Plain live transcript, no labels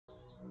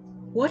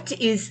What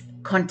is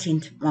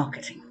content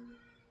marketing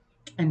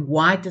and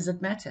why does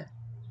it matter?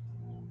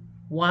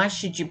 Why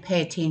should you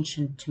pay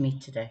attention to me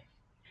today?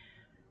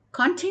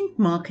 Content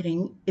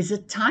marketing is a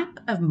type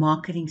of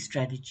marketing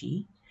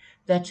strategy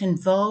that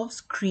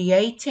involves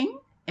creating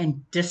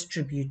and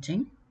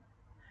distributing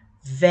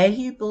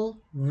valuable,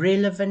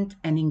 relevant,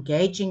 and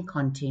engaging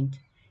content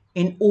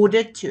in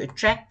order to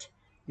attract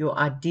your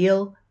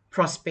ideal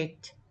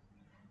prospect,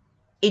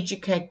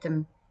 educate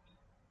them,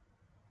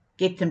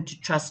 get them to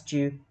trust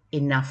you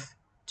enough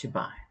to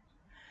buy.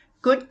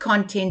 Good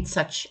content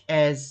such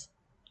as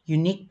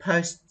unique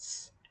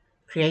posts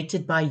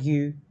created by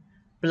you,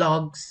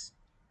 blogs,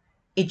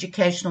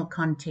 educational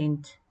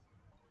content,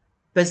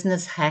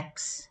 business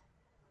hacks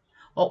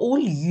are all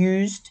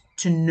used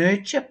to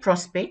nurture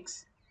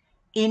prospects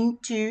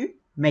into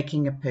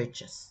making a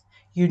purchase.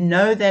 You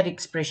know that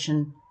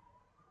expression,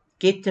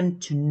 get them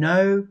to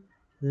know,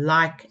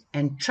 like,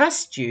 and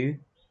trust you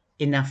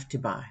enough to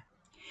buy.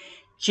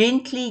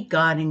 Gently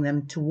guiding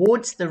them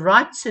towards the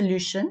right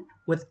solution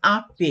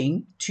without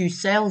being too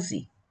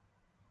salesy.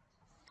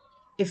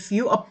 If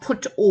you are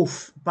put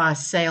off by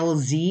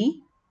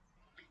salesy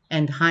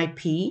and high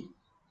P,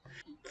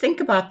 think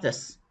about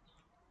this.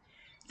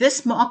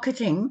 This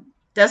marketing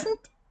doesn't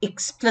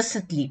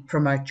explicitly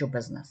promote your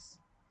business.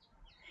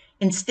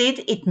 Instead,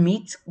 it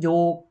meets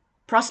your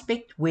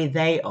prospect where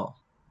they are.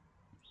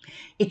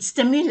 It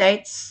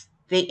stimulates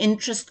their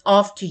interest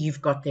after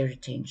you've got their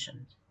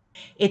attention.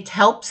 It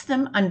helps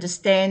them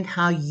understand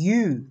how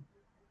you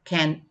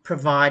can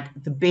provide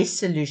the best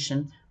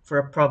solution for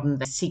a problem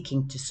they're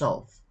seeking to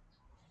solve.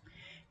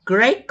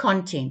 Great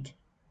content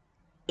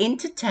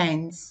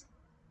entertains,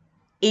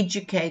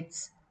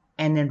 educates,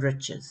 and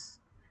enriches.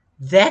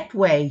 That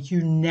way,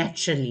 you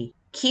naturally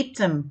keep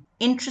them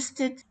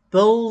interested,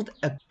 build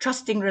a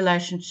trusting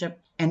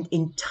relationship, and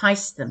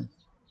entice them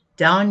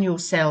down your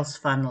sales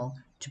funnel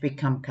to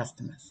become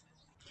customers.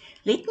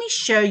 Let me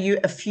show you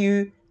a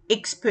few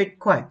expert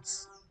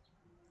quotes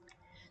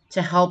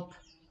to help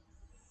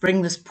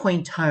bring this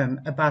point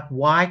home about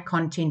why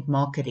content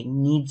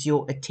marketing needs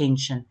your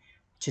attention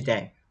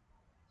today.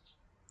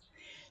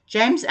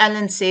 James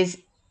Allen says,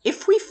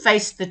 if we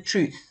face the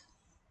truth,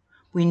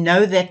 we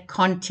know that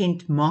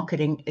content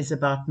marketing is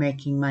about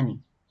making money.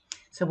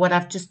 So what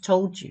I've just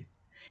told you,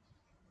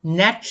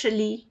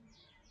 naturally,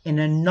 in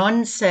a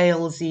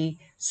non-salesy,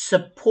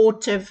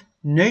 supportive,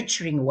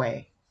 nurturing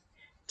way,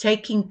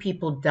 taking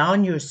people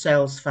down your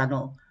sales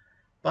funnel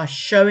by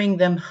showing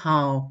them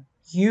how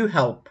you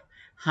help,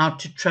 how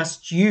to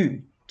trust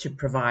you to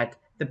provide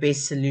the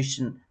best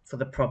solution for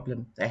the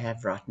problem they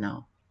have right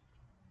now.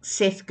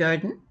 Seth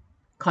Godin,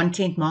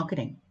 content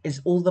marketing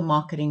is all the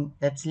marketing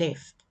that's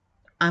left.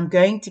 I'm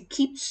going to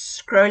keep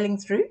scrolling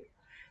through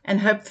and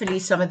hopefully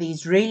some of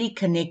these really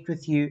connect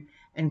with you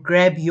and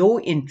grab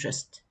your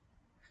interest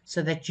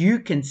so that you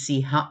can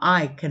see how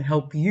I can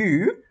help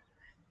you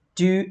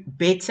do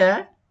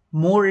better,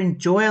 more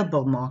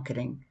enjoyable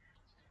marketing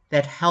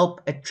that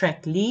help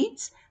attract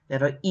leads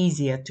that are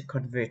easier to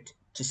convert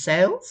to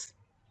sales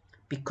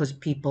because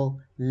people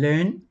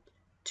learn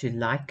to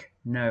like,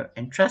 know,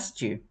 and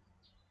trust you.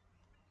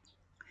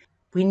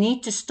 We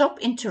need to stop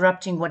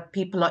interrupting what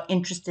people are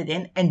interested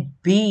in and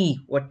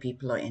be what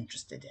people are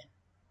interested in.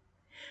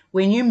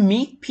 When you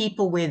meet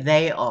people where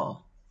they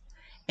are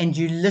and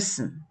you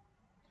listen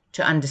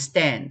to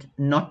understand,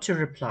 not to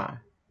reply,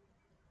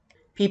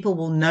 people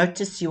will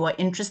notice you are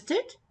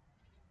interested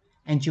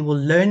and you will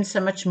learn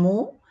so much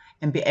more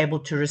and be able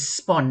to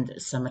respond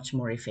so much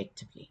more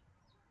effectively.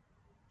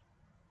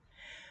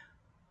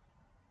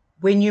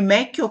 When you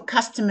make your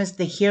customers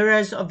the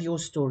heroes of your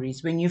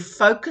stories, when you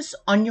focus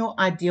on your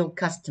ideal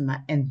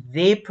customer and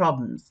their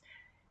problems,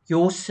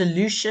 your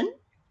solution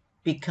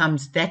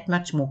becomes that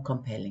much more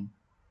compelling.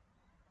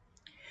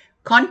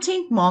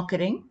 Content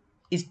marketing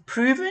is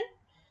proven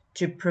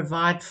to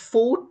provide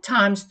 4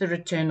 times the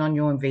return on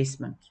your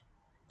investment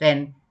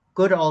than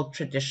good old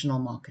traditional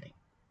marketing.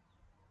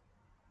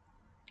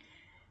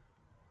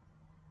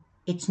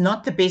 It's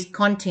not the best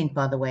content,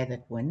 by the way,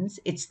 that wins.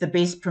 It's the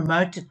best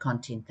promoted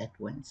content that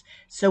wins.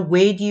 So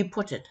where do you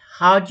put it?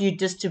 How do you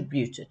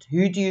distribute it?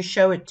 Who do you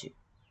show it to?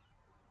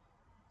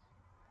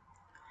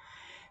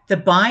 The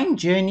buying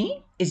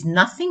journey is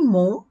nothing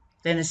more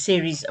than a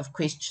series of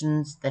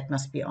questions that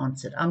must be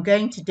answered. I'm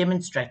going to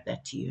demonstrate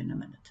that to you in a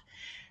minute.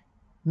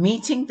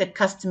 Meeting the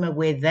customer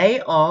where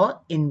they are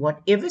in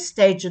whatever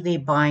stage of their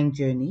buying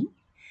journey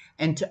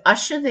and to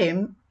usher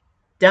them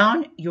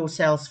down your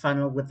sales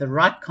funnel with the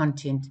right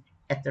content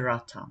at the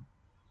right time.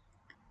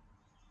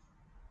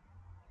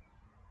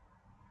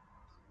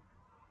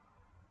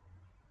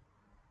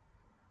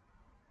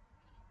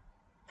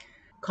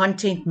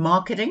 Content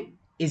marketing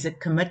is a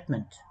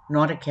commitment,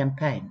 not a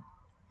campaign.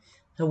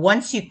 So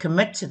once you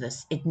commit to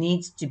this, it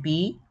needs to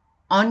be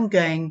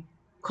ongoing,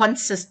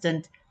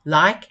 consistent,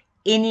 like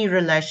any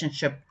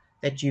relationship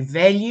that you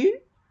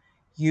value.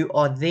 You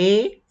are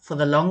there for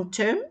the long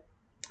term,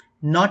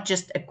 not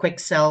just a quick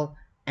sell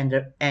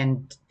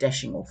and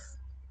dashing off.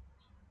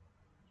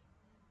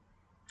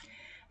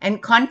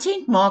 And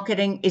content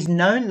marketing is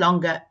no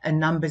longer a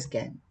numbers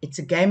game. It's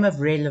a game of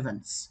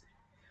relevance.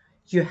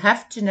 You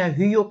have to know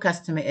who your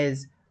customer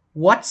is,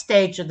 what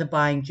stage of the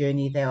buying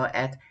journey they are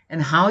at,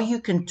 and how you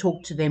can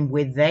talk to them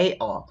where they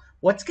are.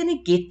 What's going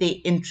to get their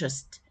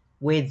interest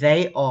where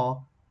they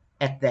are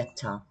at that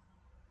time.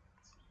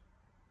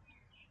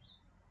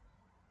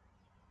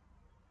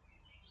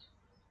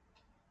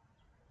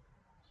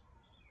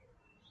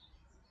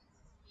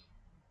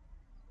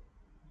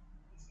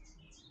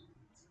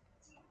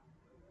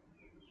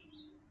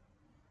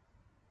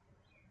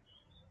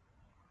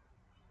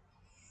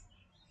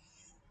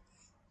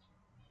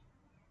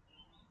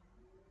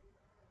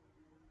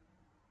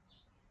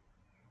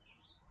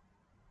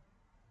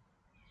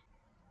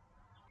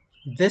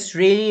 This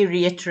really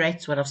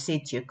reiterates what I've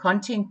said to you.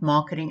 Content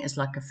marketing is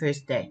like a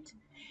first date.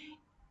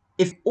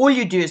 If all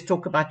you do is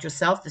talk about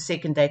yourself, the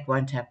second date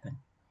won't happen.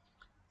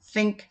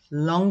 Think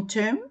long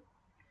term,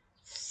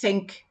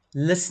 think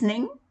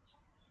listening,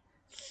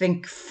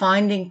 think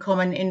finding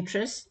common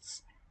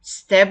interests,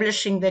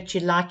 establishing that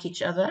you like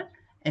each other,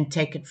 and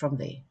take it from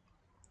there.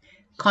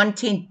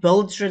 Content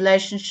builds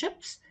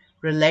relationships.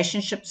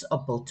 Relationships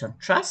are built on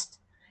trust,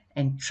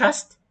 and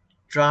trust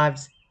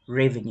drives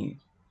revenue.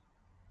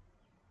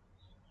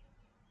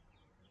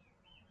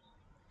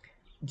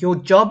 Your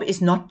job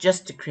is not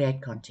just to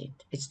create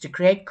content. It's to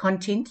create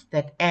content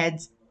that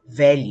adds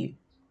value.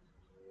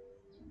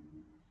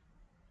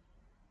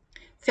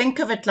 Think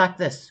of it like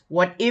this.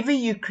 Whatever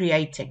you're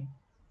creating,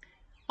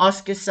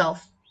 ask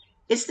yourself,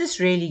 is this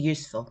really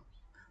useful?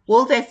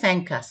 Will they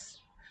thank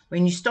us?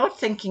 When you start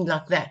thinking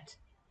like that,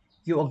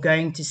 you are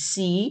going to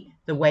see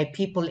the way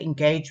people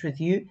engage with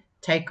you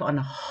take on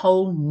a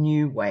whole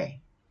new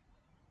way.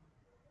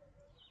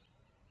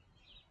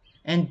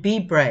 And be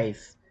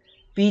brave,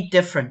 be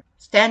different,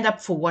 stand up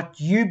for what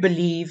you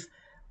believe,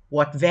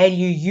 what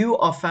value you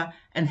offer,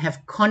 and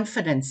have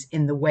confidence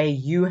in the way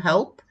you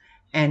help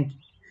and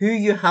who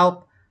you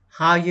help,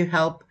 how you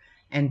help,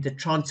 and the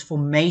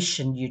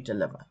transformation you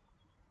deliver.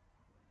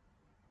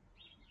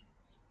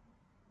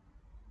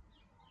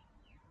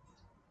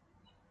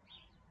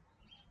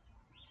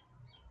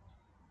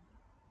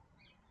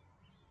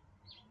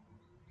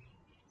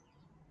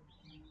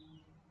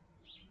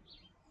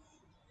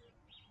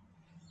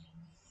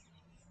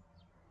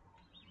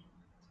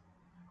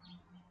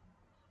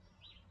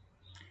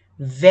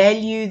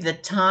 Value the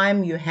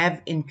time you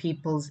have in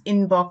people's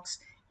inbox,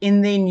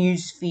 in their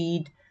news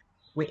feed,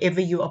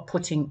 wherever you are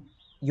putting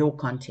your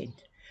content.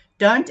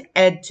 Don't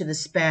add to the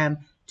spam,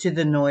 to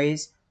the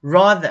noise.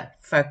 Rather,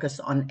 focus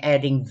on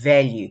adding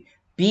value.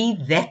 Be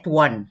that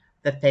one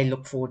that they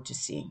look forward to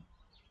seeing.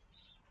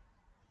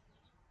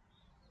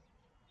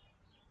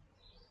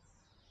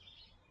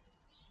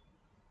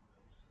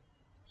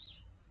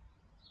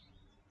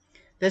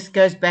 This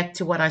goes back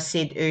to what I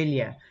said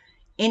earlier.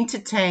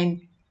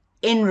 Entertain,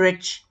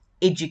 enrich,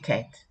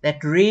 educate.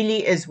 That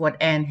really is what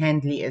Anne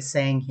Handley is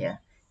saying here.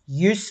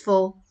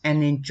 Useful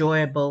and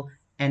enjoyable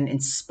and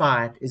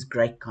inspired is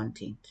great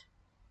content.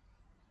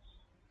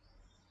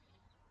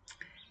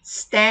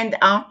 Stand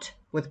out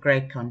with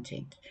great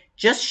content.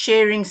 Just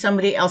sharing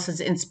somebody else's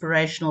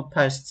inspirational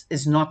posts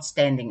is not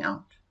standing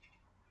out.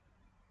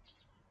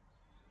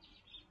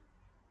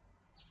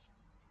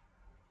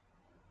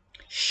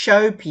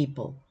 Show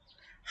people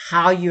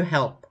how you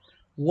help,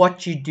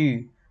 what you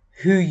do,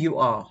 who you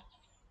are.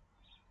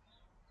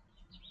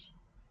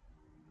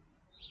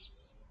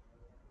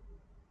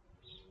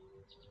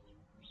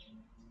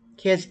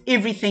 Here's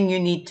everything you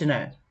need to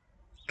know.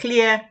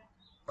 Clear,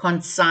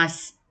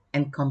 concise,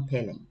 and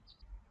compelling.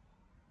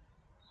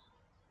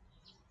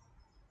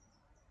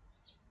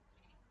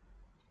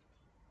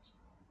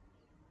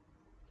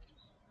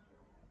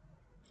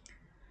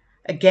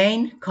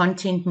 Again,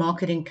 content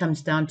marketing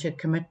comes down to a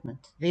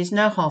commitment. There's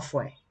no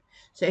halfway.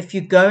 So if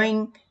you're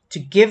going to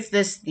give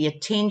this the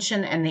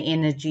attention and the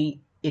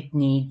energy it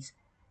needs,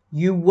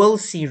 you will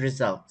see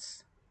results.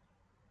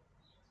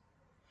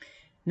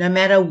 No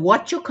matter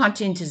what your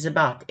content is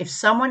about, if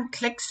someone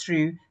clicks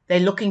through, they're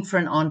looking for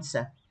an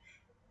answer.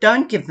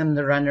 Don't give them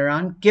the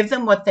runaround. Give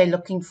them what they're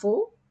looking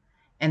for,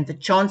 and the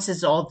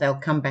chances are they'll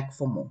come back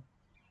for more.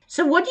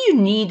 So what do you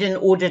need in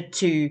order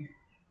to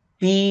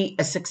be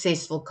a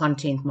successful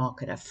content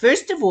marketer?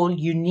 First of all,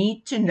 you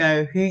need to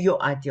know who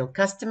your ideal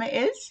customer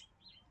is,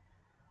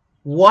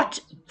 what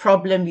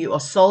problem you are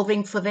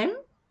solving for them,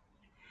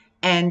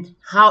 and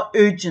how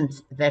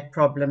urgent that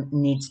problem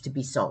needs to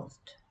be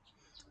solved,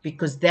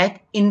 because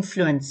that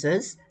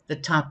influences the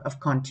type of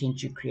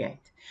content you create.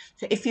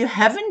 So if you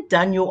haven't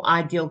done your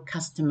ideal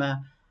customer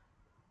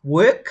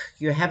work,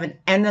 you haven't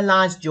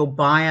analyzed your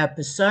buyer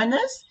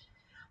personas,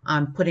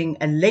 I'm putting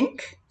a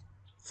link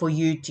for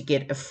you to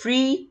get a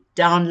free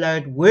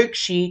download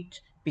worksheet,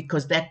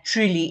 because that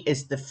truly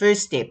is the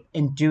first step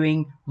in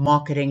doing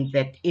marketing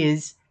that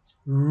is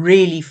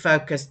really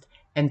focused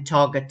and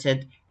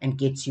targeted and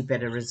gets you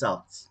better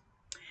results.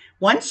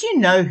 Once you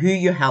know who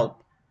you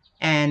help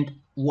and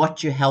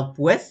what you help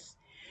with,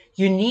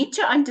 you need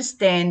to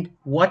understand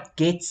what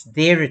gets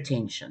their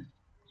attention.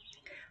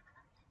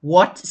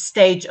 what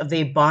stage of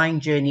their buying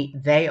journey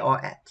they are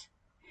at.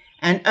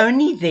 And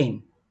only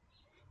then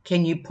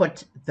can you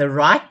put the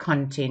right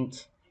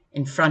content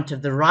in front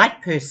of the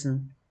right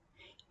person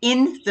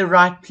in the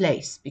right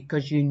place,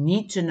 because you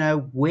need to know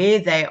where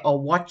they are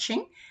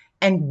watching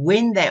and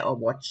when they are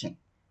watching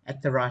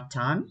at the right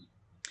time,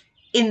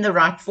 in the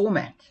right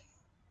format.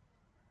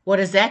 What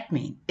does that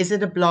mean? Is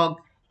it a blog?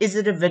 Is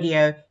it a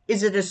video?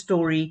 Is it a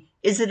story?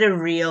 Is it a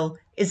reel?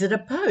 Is it a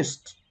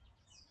post?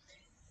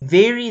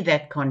 Vary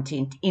that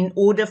content in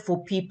order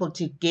for people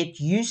to get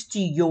used to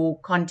your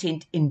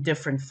content in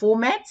different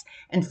formats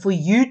and for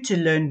you to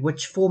learn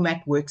which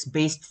format works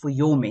best for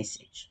your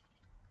message.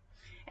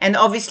 And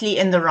obviously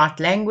in the right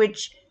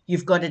language.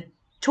 You've got to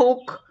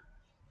talk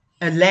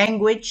a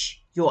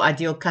language your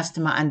ideal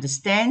customer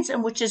understands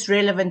and which is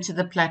relevant to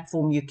the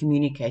platform you're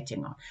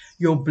communicating on.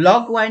 Your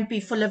blog won't be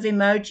full of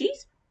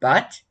emojis,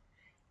 but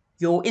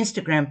your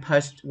Instagram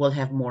post will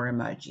have more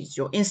emojis.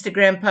 Your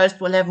Instagram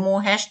post will have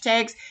more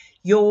hashtags.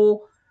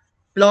 Your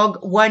blog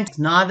won't,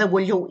 neither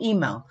will your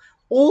email.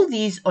 All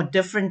these are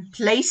different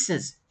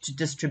places to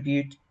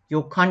distribute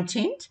your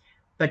content,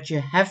 but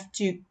you have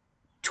to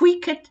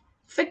tweak it,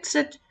 fix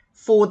it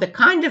for the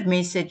kind of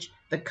message,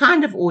 the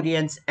kind of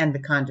audience, and the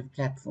kind of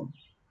platform.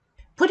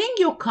 Putting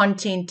your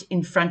content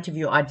in front of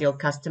your ideal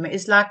customer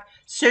is like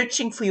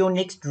searching for your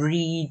next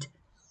read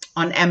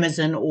on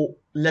Amazon or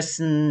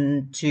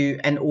listen to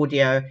an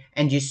audio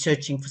and you're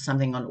searching for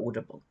something on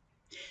Audible.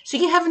 So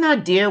you have an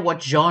idea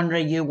what genre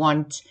you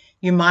want.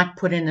 You might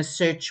put in a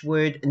search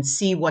word and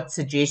see what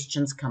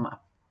suggestions come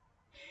up.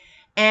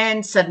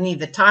 And suddenly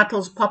the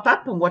titles pop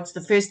up, and what's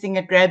the first thing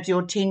that grabs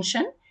your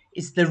attention?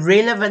 Is the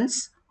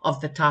relevance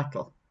of the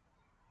title.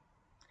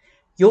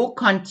 Your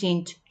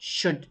content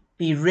should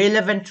be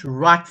relevant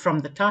right from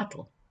the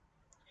title.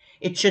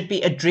 It should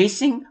be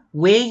addressing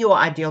where your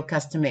ideal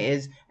customer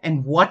is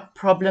and what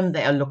problem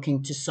they are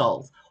looking to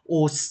solve,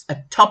 or a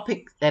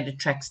topic that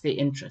attracts their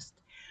interest.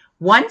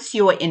 Once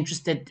you are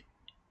interested,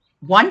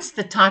 once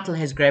the title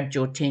has grabbed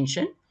your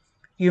attention,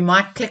 you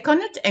might click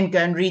on it and go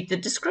and read the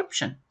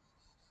description.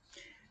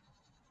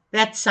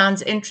 That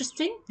sounds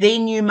interesting.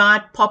 Then you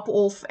might pop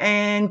off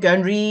and go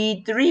and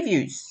read the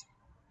reviews.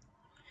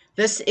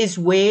 This is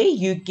where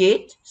you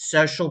get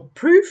social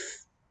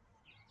proof.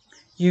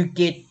 You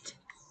get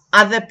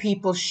other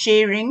people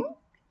sharing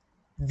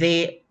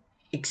their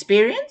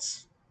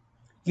experience.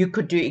 You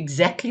could do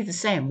exactly the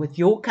same with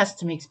your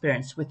customer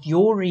experience, with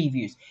your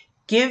reviews.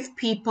 Give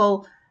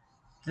people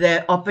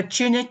the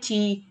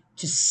opportunity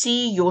to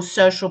see your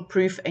social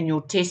proof and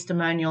your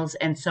testimonials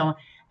and so on.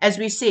 As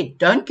we said,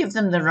 don't give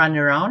them the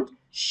runaround.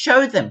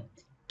 Show them.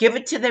 Give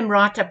it to them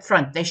right up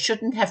front. They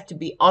shouldn't have to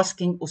be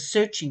asking or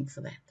searching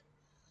for that.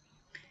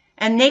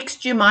 And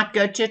next, you might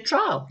go to a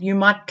trial. You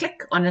might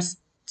click on a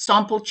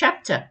sample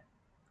chapter.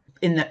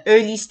 In the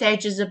early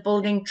stages of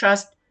building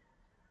trust,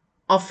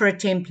 offer a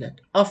template,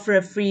 offer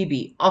a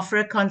freebie, offer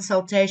a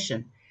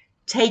consultation,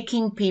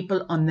 taking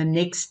people on the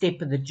next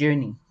step of the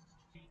journey.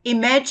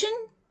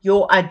 Imagine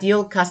your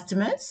ideal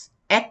customers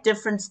at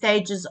different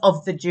stages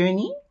of the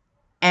journey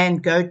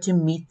and go to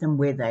meet them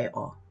where they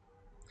are.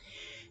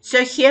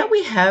 So here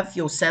we have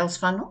your sales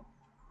funnel,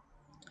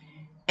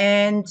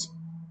 and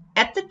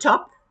at the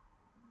top,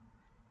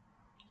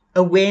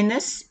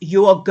 awareness.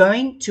 You are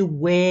going to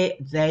where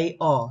they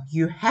are.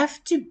 You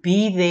have to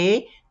be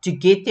there to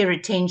get their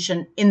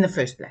attention in the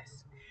first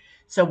place.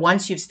 So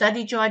once you've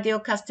studied your ideal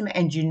customer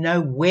and you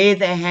know where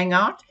they hang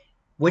out,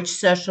 which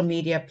social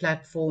media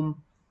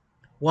platform,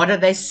 what are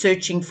they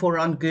searching for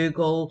on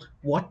Google,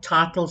 what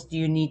titles do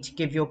you need to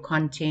give your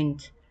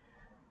content,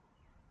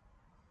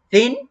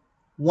 then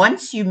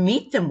once you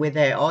meet them where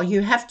they are,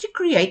 you have to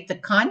create the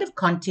kind of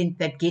content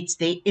that gets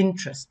their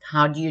interest.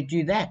 How do you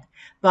do that?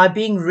 By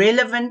being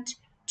relevant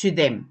to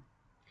them.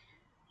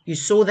 You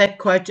saw that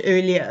quote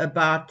earlier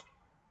about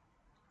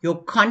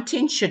your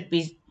content should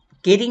be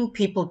getting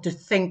people to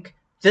think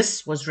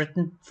this was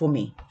written for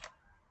me.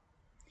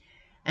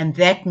 And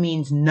that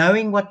means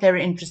knowing what they're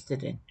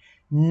interested in,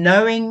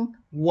 knowing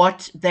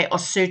what they are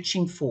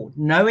searching for,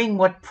 knowing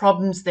what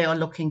problems they are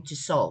looking to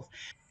solve,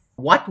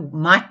 what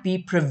might be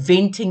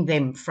preventing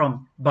them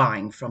from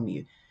buying from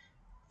you.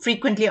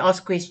 Frequently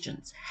asked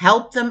questions.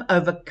 Help them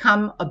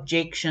overcome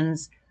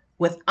objections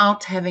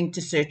without having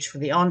to search for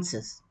the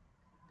answers.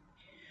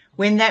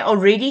 When they are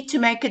ready to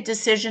make a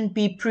decision,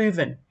 be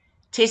proven.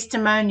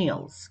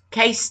 Testimonials,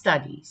 case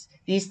studies,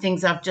 these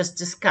things I've just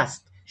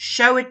discussed.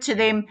 Show it to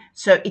them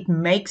so it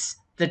makes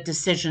the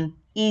decision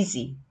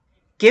easy.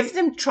 Give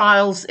them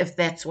trials if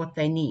that's what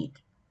they need.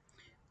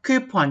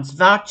 Coupons,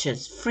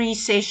 vouchers, free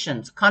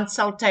sessions,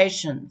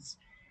 consultations,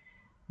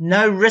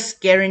 no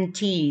risk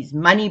guarantees,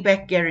 money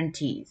back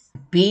guarantees.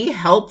 Be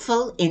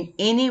helpful in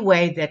any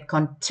way that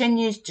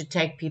continues to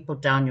take people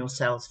down your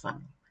sales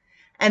funnel.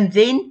 And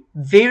then,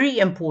 very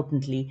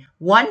importantly,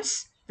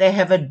 once they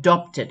have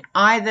adopted,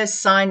 either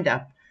signed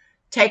up,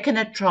 taken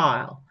a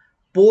trial,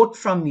 bought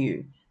from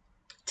you,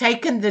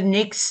 taken the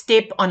next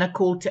step on a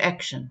call to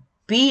action,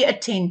 be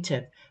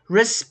attentive,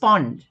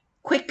 respond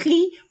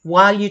quickly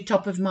while you're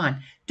top of mind.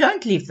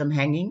 Don't leave them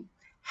hanging.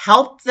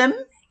 help them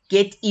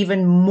get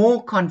even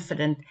more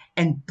confident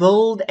and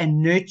build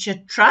and nurture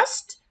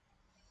trust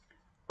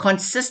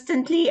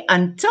consistently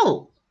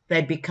until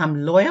they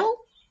become loyal,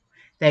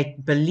 they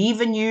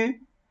believe in you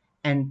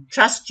and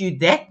trust you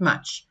that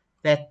much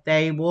that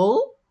they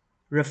will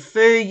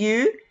refer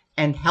you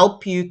and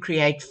help you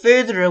create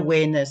further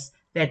awareness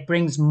that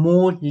brings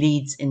more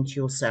leads into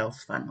your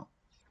sales funnel.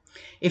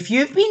 If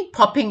you've been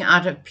popping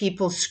out of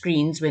people's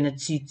screens when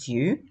it suits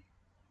you,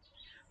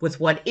 with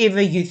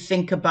whatever you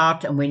think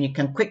about, and when you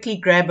can quickly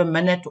grab a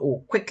minute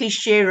or quickly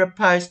share a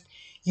post,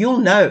 you'll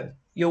know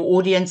your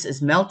audience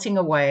is melting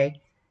away,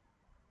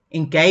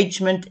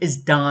 engagement is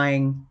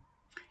dying,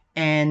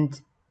 and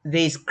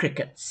there's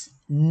crickets.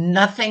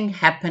 Nothing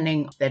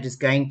happening that is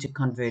going to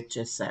convert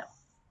to a sale.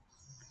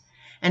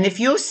 And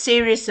if you're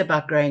serious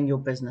about growing your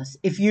business,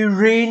 if you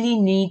really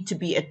need to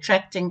be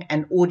attracting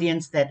an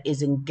audience that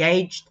is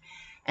engaged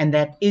and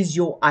that is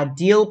your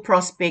ideal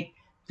prospect,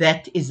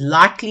 that is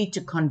likely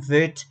to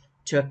convert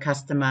to a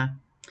customer,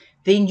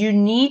 then you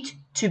need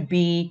to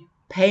be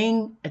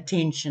paying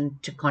attention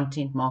to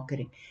content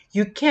marketing.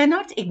 You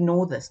cannot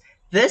ignore this.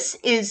 This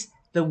is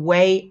the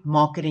way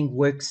marketing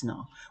works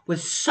now.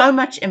 With so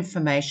much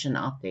information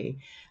out there,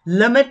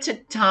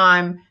 limited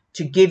time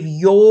to give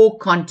your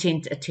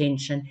content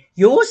attention,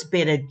 yours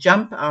better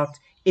jump out.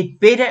 It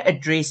better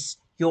address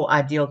your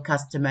ideal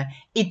customer.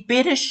 It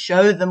better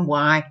show them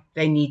why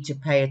they need to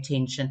pay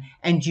attention.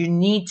 And you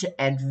need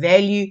to add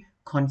value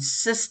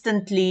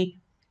consistently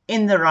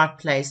in the right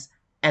place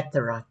at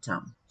the right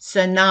time.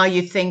 So now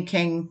you're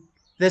thinking,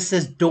 this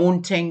is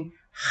daunting.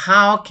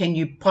 How can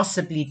you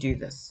possibly do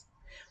this?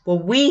 Well,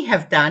 we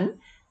have done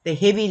the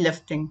heavy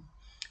lifting,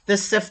 the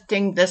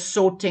sifting, the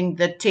sorting,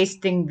 the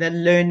testing, the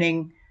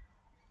learning,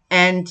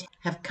 and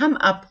have come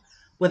up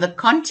with a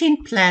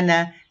content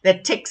planner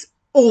that ticks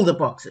all the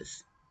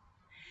boxes.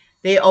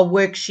 There are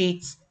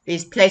worksheets,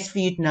 there's place for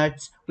you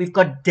notes, we've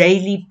got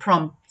daily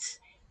prompts,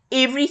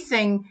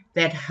 everything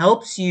that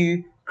helps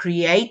you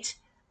create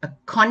a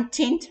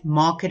content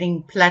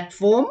marketing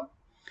platform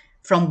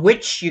from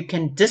which you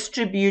can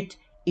distribute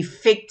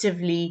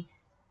effectively,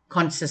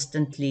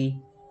 consistently,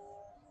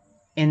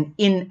 and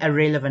in a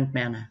relevant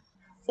manner.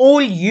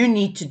 All you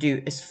need to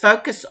do is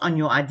focus on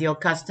your ideal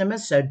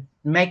customers, so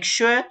make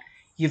sure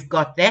you've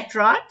got that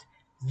right.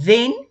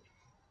 Then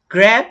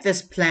grab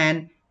this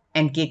plan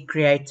and get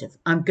creative.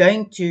 I'm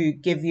going to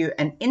give you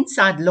an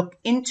inside look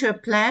into a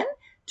plan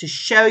to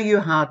show you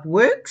how it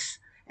works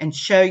and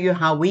show you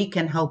how we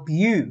can help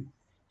you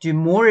do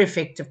more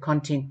effective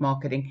content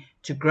marketing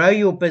to grow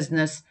your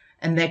business,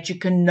 and that you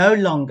can no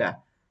longer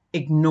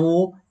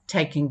ignore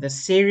taking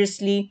this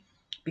seriously.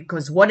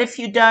 Because what if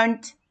you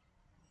don't?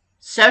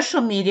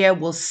 Social media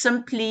will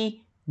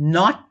simply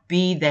not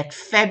be that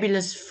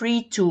fabulous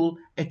free tool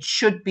it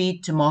should be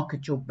to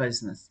market your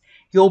business.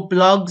 Your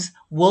blogs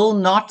will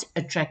not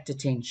attract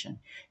attention.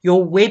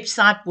 Your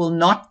website will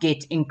not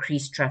get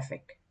increased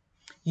traffic.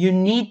 You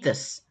need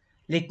this.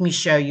 Let me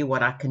show you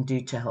what I can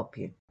do to help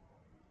you.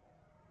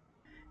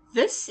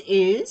 This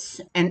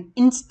is an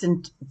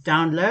instant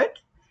download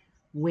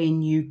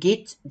when you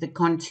get the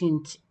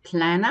content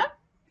planner.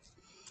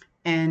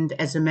 And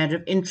as a matter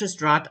of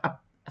interest, right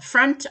up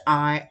front,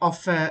 I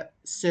offer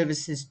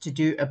services to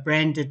do a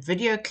branded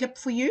video clip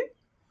for you,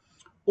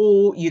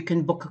 or you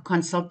can book a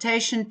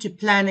consultation to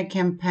plan a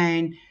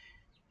campaign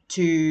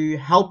to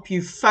help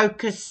you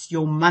focus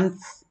your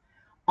month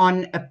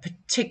on a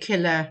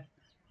particular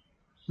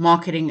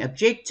marketing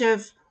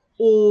objective,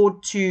 or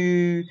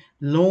to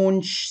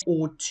launch,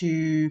 or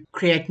to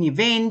create an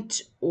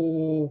event,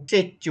 or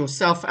set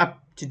yourself up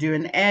to do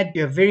an ad.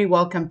 You're very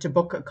welcome to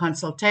book a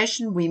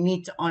consultation. We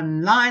meet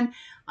online.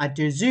 I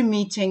do a Zoom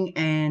meeting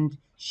and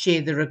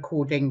share the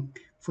recording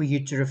for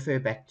you to refer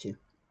back to.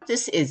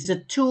 This is a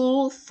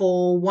tool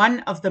for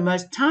one of the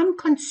most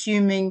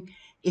time-consuming,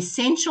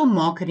 essential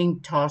marketing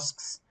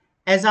tasks.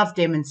 As I've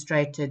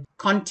demonstrated,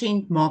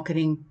 content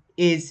marketing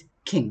is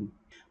king.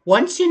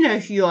 Once you know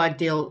who your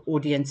ideal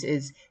audience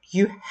is,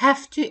 you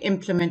have to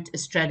implement a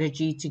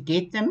strategy to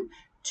get them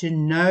to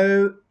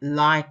know,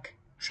 like,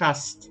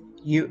 trust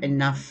you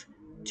enough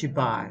to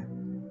buy.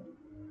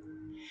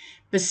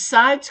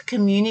 Besides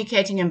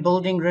communicating and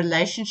building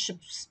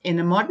relationships in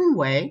a modern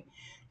way,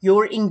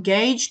 your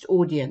engaged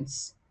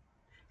audience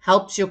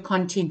helps your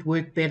content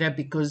work better,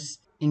 because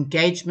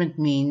engagement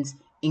means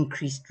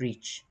increased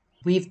reach.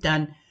 We've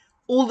done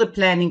all the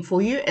planning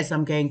for you, as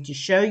I'm going to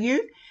show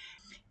you.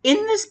 In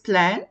this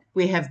plan,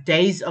 we have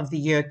days of the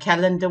year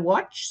calendar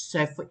watch.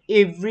 So for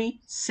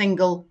every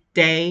single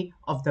day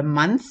of the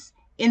month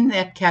in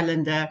that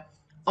calendar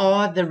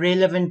are the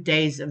relevant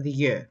days of the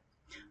year.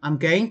 I'm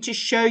going to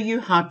show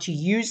you how to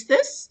use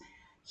this.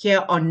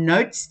 Here are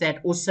notes that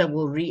also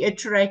will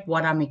reiterate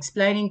what I'm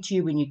explaining to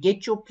you when you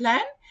get your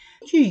plan.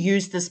 You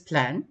use this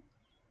plan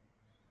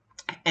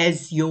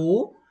as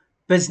your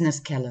business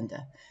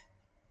calendar.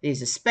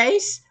 There's a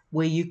space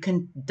where you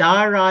can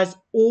diarize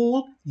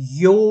all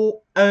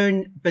your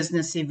own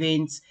business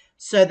events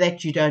so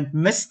that you don't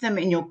miss them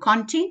in your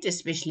content,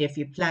 especially if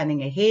you're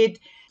planning ahead.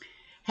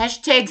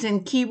 Hashtags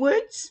and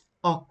keywords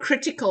are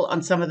critical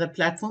on some of the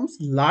platforms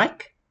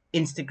like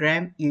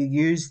Instagram. You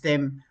use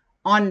them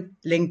on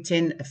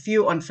LinkedIn, a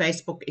few on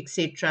Facebook,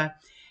 etc.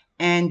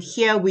 And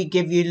here we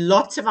give you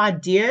lots of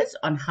ideas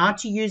on how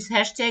to use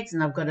hashtags.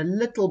 And I've got a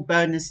little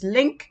bonus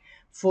link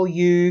for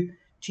you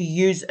to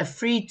use a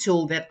free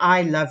tool that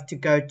I love to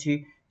go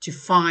to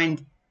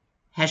find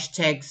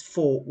hashtags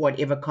for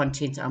whatever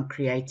content I'm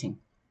creating.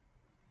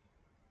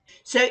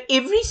 So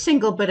every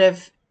single bit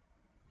of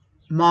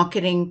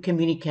marketing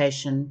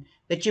communication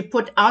that you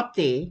put out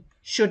there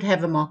should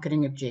have a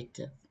marketing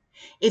objective.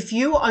 If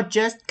you are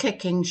just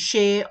clicking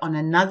share on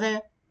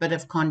another bit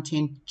of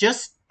content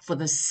just for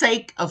the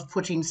sake of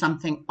putting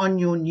something on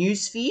your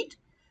newsfeed,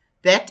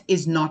 that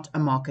is not a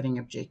marketing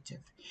objective.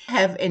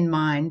 Have in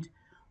mind,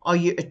 are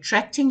you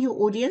attracting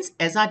your audience,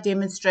 as I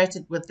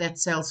demonstrated with that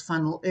sales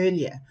funnel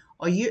earlier?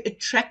 Are you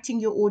attracting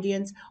your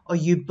audience? Are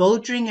you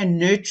building and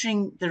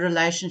nurturing the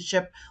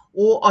relationship?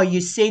 Or are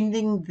you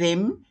sending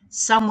them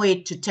somewhere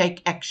to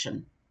take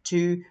action,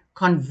 to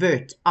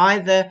convert,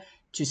 either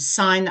to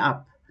sign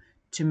up,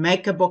 to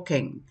make a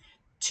booking,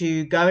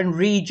 to go and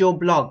read your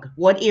blog,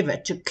 whatever,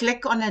 to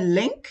click on a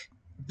link?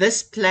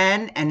 This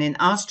plan, and in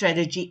our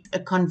strategy, a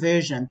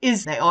conversion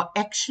is they are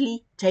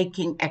actually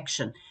taking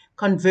action.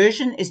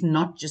 Conversion is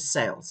not just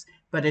sales,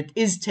 but it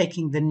is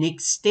taking the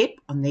next step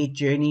on their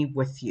journey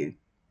with you.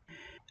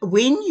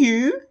 When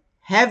you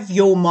have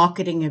your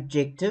marketing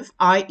objective,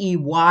 i.e.,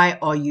 why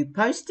are you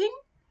posting,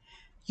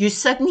 you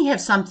suddenly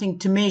have something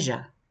to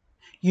measure.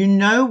 You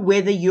know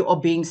whether you are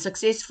being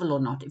successful or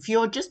not. If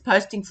you're just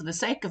posting for the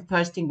sake of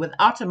posting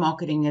without a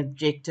marketing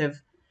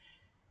objective,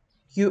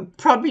 you're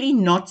probably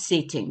not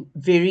setting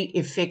very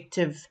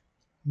effective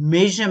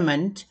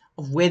measurement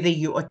of whether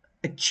you are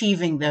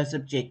achieving those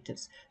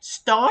objectives.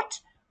 Start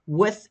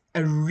with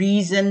a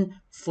reason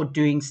for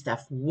doing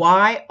stuff.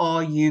 Why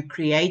are you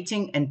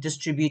creating and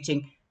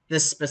distributing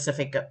this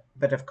specific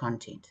bit of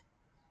content?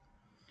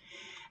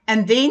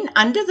 And then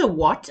under the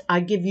what, I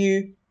give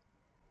you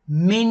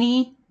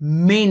many,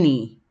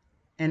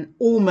 and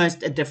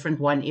almost a different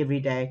one every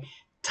day,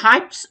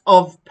 types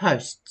of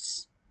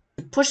posts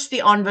to push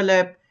the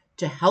envelope,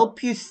 to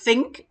help you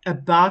think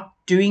about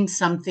doing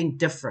something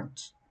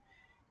different.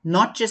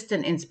 Not just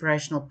an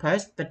inspirational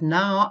post, but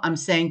now I'm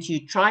saying to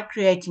you, try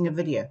creating a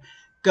video,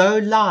 go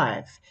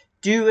live,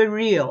 do a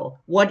reel,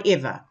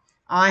 whatever.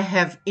 I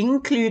have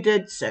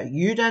included, so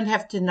you don't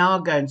have to now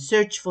go and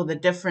search for the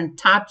different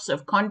types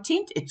of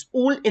content. It's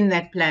all in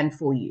that plan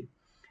for you.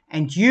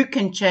 And you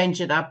can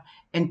change it up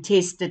and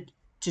test it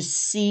to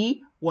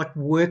see what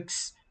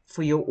works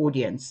for your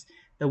audience.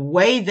 The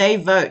way they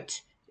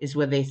vote is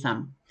with their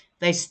thumb.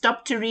 They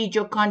stop to read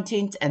your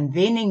content and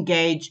then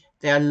engage.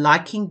 They are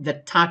liking the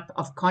type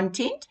of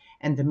content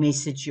and the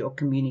message you're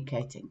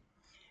communicating.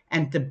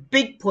 And the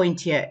big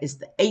point here is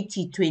the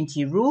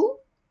 80-20 rule.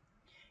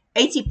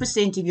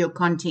 80% of your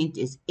content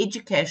is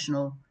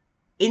educational,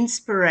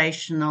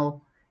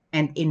 inspirational,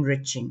 and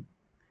enriching.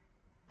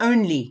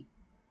 Only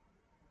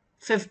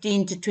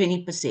 15 to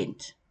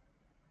 20%,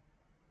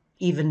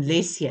 even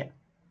less here,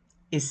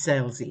 is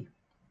salesy.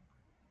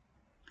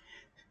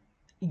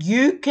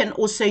 You can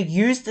also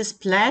use this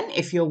plan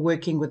if you're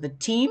working with a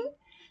team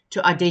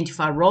to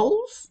identify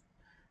roles,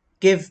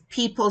 give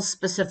people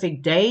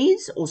specific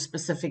days or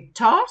specific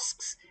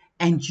tasks,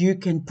 and you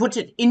can put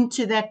it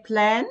into that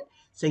plan.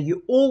 So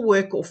you all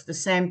work off the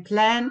same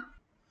plan,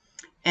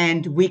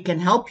 and we can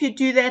help you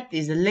do that.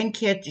 There's a link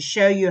here to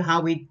show you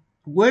how we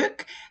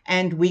work,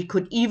 and we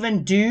could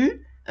even do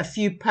a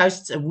few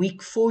posts a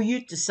week for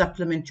you to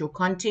supplement your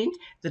content,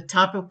 the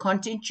type of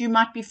content you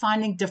might be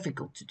finding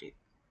difficult to do.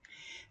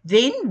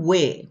 Then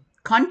where?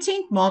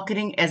 Content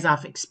marketing, as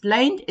I've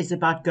explained, is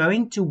about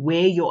going to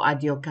where your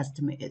ideal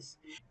customer is.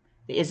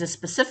 There is a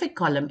specific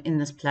column in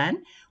this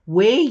plan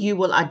where you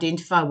will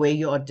identify where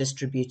you are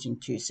distributing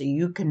to. So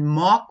you can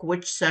mark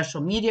which social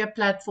media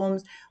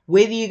platforms,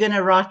 whether you're going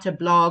to write a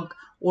blog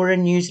or a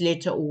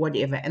newsletter or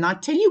whatever. And I'll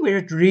tell you where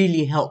it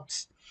really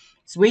helps.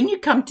 It's when you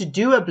come to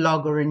do a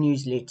blog or a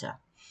newsletter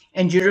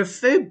and you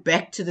refer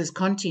back to this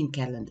content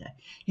calendar,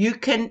 you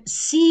can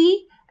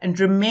see and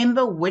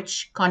remember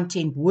which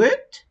content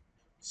worked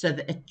so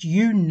that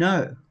you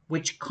know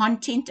which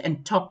content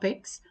and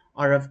topics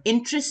are of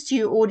interest to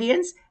your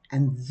audience,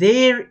 and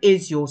there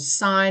is your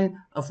sign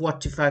of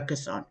what to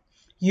focus on.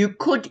 You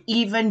could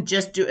even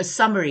just do a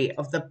summary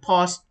of the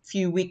past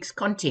few weeks'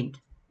 content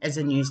as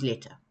a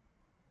newsletter.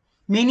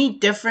 Many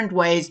different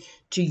ways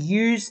to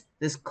use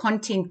this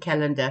content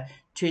calendar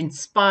to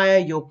inspire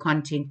your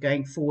content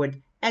going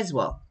forward as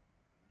well.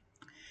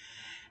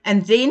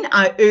 And then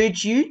I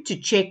urge you to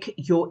check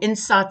your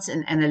insights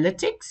and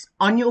analytics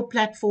on your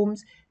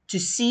platforms to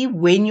see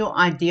when your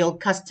ideal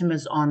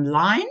customers are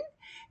online,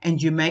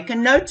 and you make a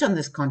note on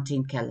this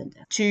content calendar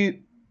to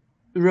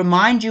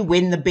remind you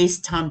when the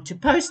best time to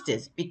post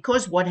is.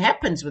 Because what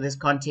happens with this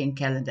content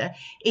calendar,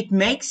 it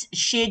makes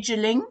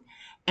scheduling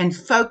and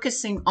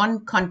focusing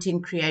on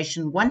content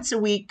creation once a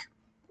week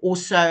or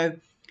so,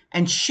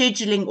 and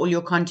scheduling all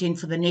your content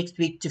for the next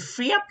week to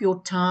free up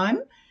your time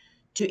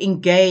to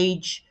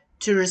engage,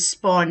 to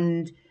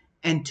respond,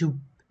 and to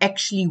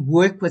actually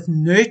work with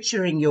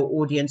nurturing your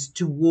audience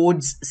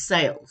towards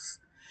sales.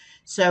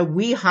 So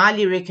we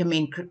highly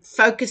recommend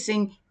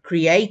focusing,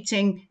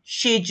 creating,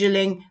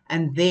 scheduling,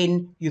 and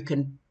then you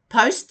can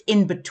post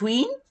in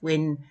between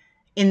when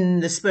in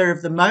the spur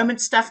of the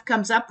moment stuff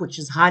comes up, which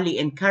is highly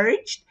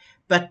encouraged.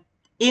 But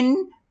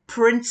in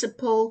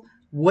principle,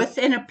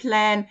 within a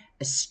plan,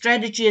 a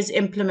strategy is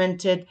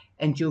implemented,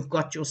 and you've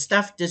got your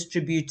stuff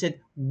distributed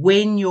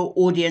when your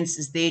audience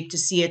is there to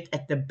see it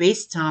at the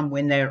best time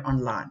when they're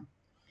online.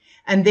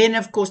 And then,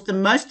 of course, the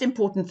most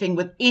important thing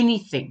with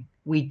anything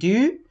we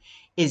do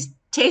is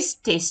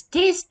test, test,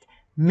 test,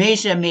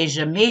 measure,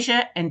 measure,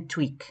 measure, and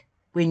tweak.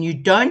 When you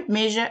don't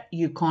measure,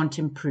 you can't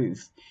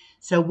improve.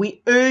 So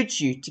we urge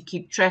you to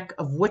keep track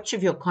of which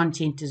of your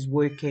content is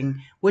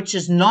working, which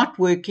is not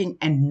working,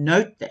 and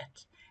note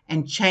that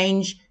and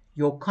change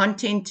your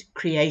content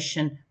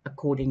creation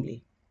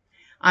accordingly.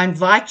 I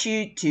invite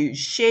you to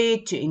share,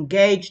 to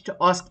engage, to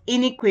ask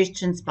any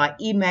questions by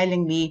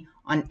emailing me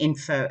on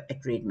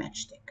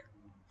info@RedMatchstick.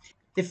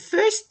 The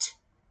first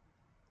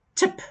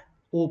tip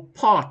or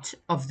part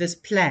of this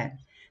plan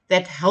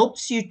that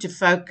helps you to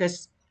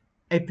focus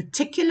a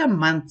particular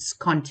month's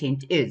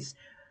content is,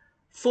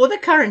 for the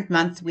current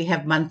month, we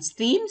have month's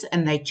themes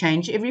and they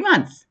change every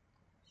month.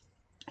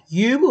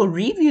 You will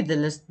review the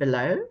list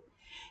below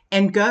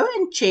and go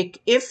and check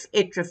if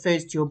it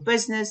refers to your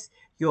business,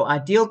 your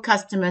ideal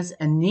customers,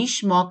 a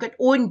niche market,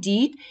 or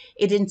indeed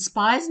it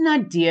inspires an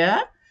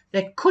idea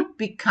that could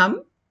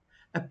become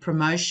a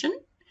promotion,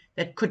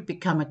 that could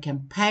become a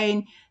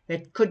campaign,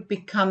 that could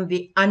become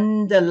the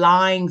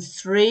underlying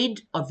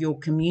thread of your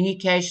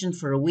communication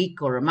for a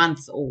week or a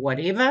month or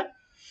whatever.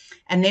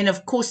 And then,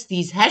 of course,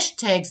 these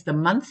hashtags, the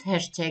month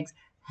hashtags,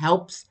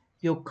 helps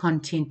your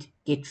content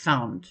get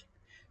found.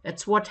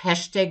 That's what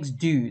hashtags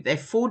do. They're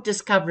for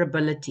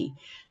discoverability.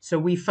 So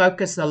we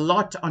focus a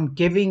lot on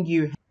giving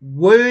you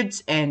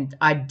words and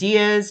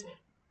ideas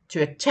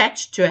to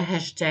attach to a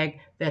hashtag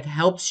that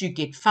helps you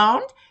get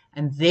found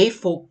and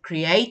therefore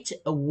create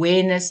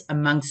awareness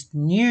amongst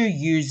new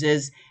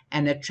users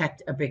and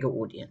attract a bigger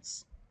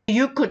audience.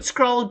 You could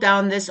scroll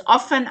down this.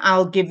 Often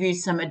I'll give you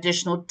some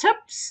additional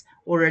tips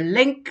or a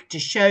link to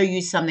show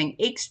you something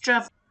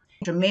extra.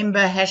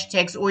 Remember,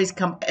 hashtags always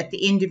come at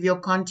the end of your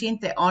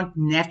content. They aren't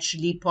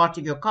naturally part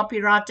of your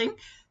copywriting.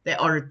 They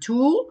are a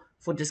tool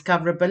for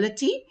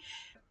discoverability.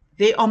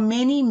 There are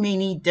many,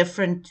 many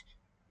different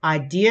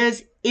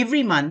ideas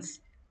every month,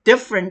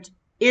 different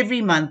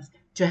every month,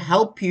 to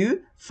help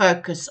you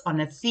focus on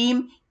a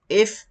theme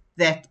if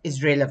that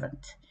is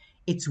relevant.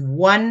 It's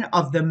one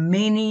of the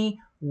many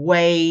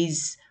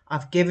ways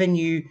I've given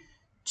you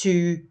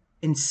to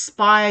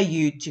inspire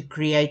you to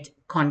create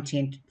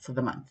content for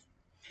the month.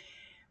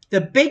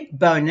 The big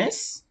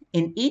bonus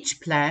in each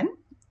plan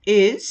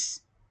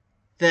is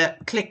the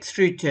click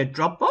through to a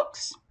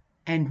Dropbox.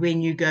 And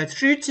when you go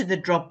through to the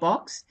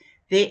Dropbox,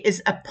 there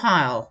is a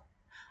pile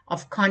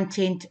of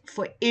content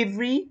for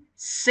every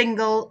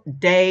single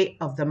day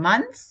of the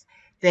month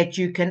that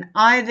you can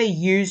either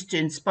use to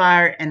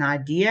inspire an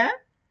idea.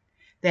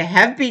 They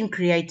have been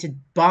created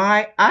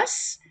by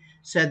us,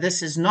 so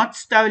this is not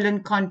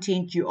stolen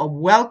content. You are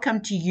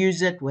welcome to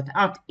use it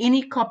without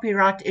any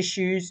copyright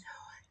issues.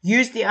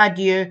 Use the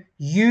idea,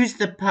 use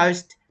the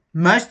post.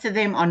 Most of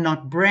them are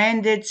not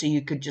branded, so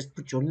you could just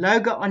put your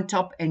logo on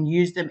top and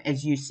use them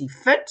as you see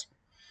fit.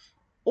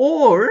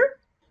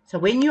 So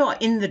when you are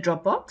in the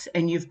Dropbox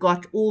and you've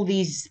got all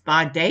these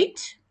by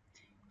date,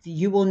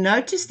 you will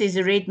notice there's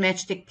a Red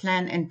Matchstick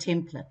plan and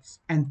templates.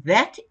 And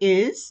that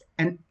is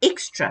an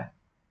extra,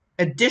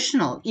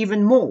 additional,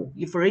 even more.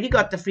 You've already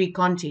got the free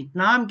content.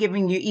 Now I'm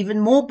giving you even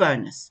more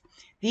bonus.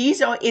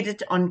 These are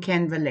edit on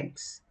Canva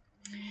links.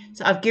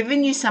 So I've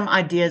given you some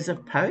ideas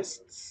of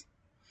posts.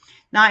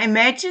 Now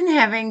imagine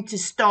having to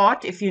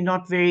start, if you're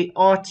not very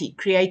arty,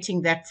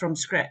 creating that from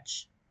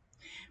scratch.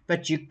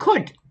 But you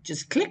could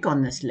just click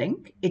on this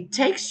link. It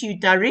takes you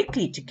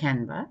directly to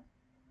Canva,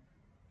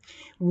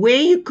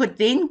 where you could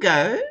then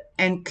go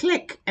and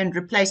click and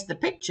replace the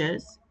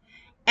pictures,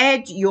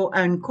 add your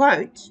own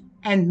quote,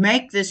 and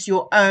make this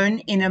your own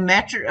in a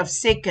matter of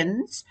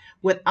seconds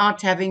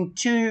without having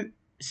to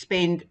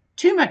spend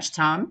too much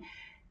time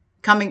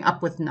coming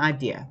up with an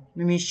idea.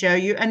 Let me show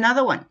you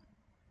another one.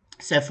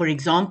 So, for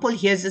example,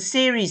 here's a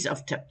series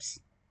of tips.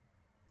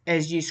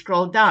 As you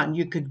scroll down,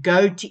 you could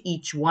go to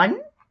each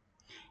one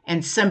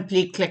and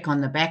simply click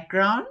on the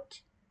background,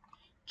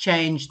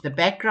 change the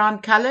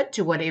background color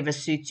to whatever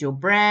suits your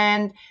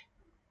brand,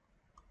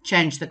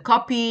 change the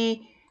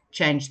copy,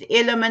 change the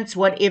elements,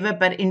 whatever.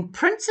 But in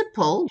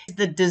principle,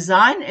 the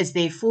design is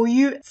there for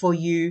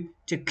you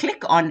to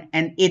click on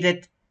and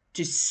edit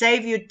to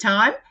save you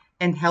time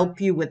and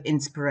help you with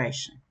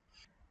inspiration.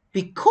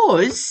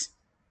 Because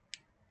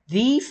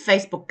the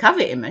Facebook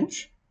cover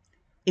image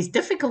is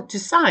difficult to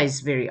size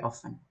very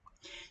often.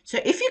 So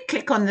if you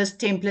click on this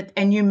template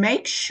and you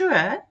make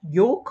sure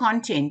your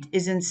content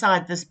is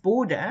inside this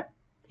border,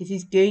 it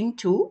is going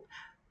to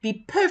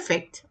be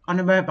perfect on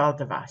a mobile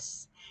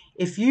device.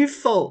 If you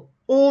fill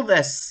all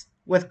this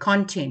with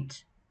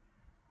content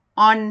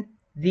on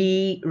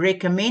the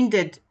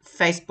recommended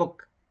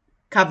Facebook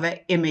cover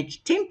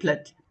image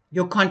template,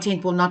 your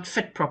content will not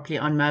fit properly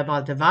on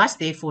mobile device,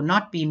 therefore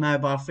not be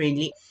mobile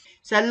friendly.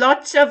 So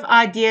lots of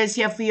ideas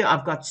here for you.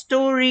 I've got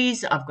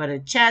stories, I've got a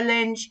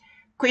challenge,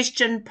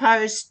 question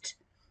post.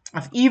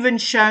 I've even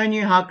shown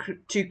you how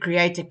to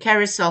create a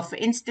carousel for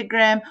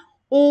Instagram.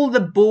 All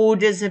the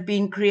borders have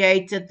been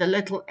created, the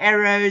little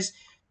arrows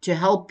to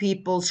help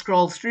people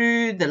scroll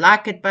through, the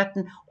like it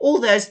button,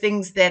 all those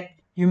things that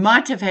you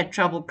might have had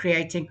trouble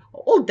creating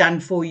are all done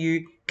for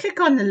you. Click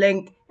on the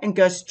link and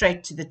go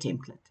straight to the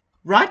template.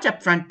 Right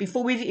up front,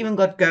 before we've even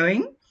got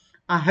going,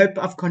 I hope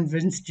I've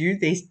convinced you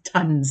there's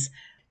tons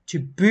to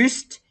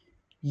boost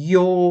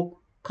your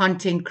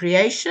content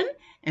creation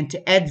and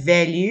to add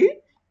value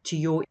to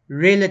your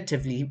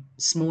relatively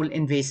small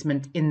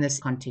investment in this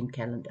content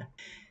calendar.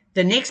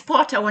 The next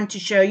part I want to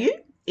show you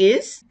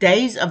is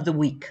days of the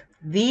week.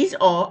 These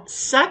are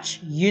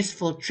such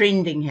useful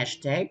trending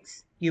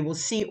hashtags. You will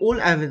see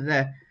all over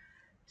the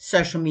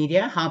social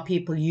media how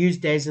people use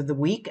days of the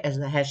week as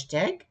the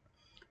hashtag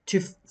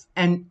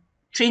and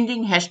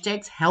trending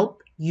hashtags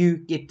help you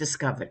get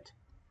discovered.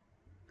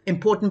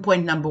 Important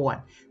point number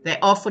one, they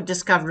are for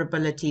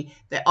discoverability,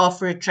 they are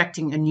for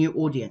attracting a new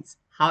audience.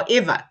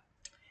 However,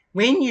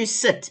 when you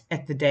sit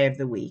at the day of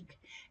the week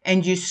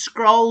and you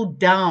scroll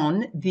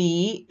down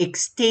the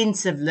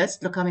extensive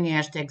list, look how many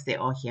hashtags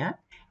there are here,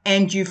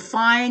 and you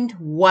find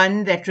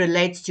one that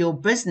relates to your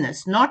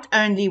business, not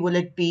only will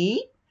it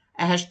be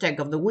a hashtag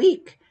of the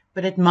week,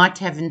 but it might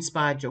have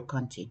inspired your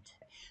content.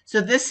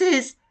 So this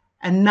is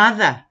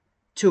another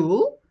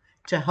tool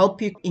to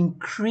help you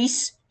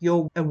increase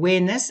your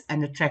awareness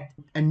and attract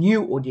a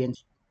new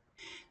audience.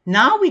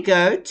 Now we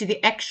go to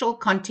the actual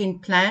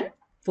content plan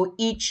for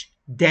each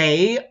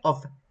day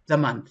of the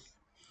month.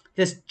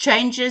 This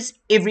changes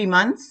every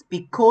month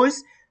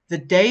because the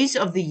days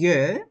of the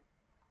year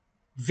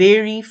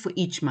vary for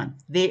each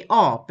month. There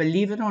are,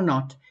 believe it or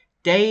not,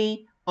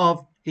 day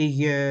of the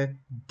year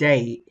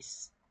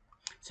days.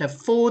 So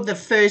for the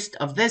first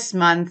of this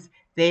month,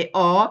 there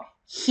are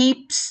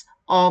heaps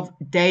of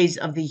days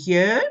of the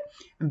year.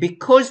 And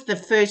because the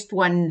first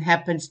one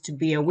happens to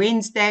be a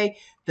Wednesday,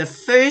 the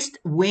first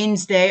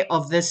Wednesday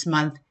of this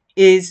month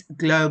is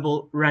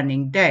Global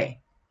Running Day.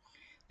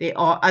 There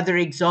are other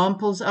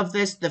examples of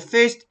this. The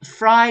first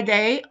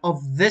Friday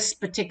of this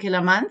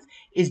particular month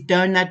is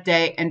Donut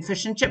Day and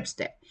Fish and Chips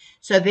Day.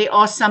 So there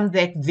are some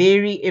that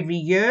vary every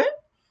year.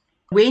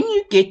 When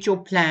you get your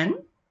plan,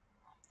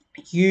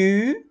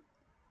 you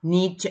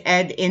need to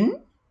add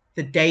in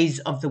the days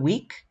of the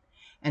week.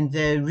 And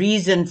the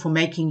reason for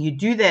making you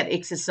do that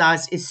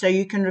exercise is so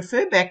you can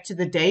refer back to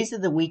the days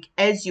of the week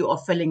as you are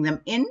filling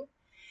them in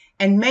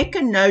and make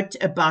a note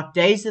about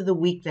days of the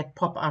week that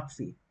pop out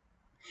for you.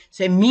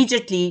 So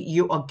immediately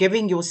you are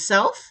giving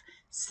yourself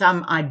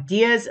some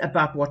ideas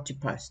about what to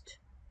post.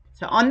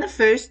 So on the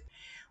first,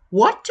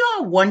 what do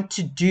I want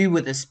to do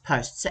with this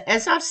post? So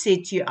as I've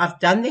said to you, I've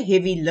done the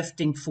heavy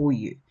lifting for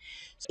you.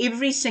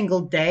 Every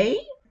single day,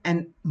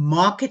 an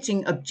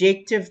marketing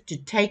objective to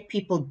take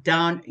people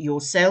down your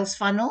sales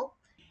funnel.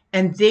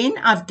 And then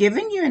I've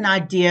given you an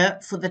idea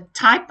for the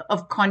type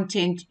of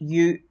content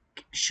you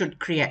should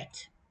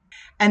create.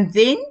 And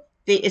then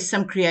there is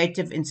some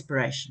creative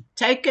inspiration.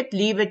 Take it,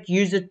 leave it,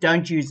 use it,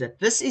 don't use it.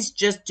 This is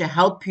just to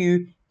help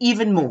you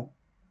even more.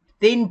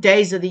 Then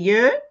days of the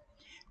year.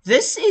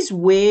 This is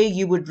where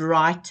you would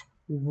write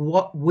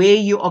where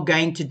you are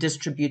going to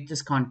distribute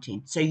this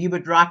content. So you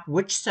would write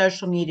which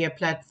social media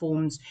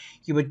platforms,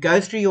 you would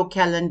go through your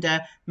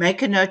calendar,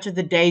 make a note of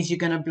the days you're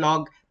going to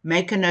blog,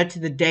 make a note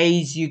of the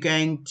days you're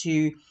going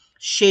to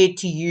share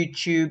to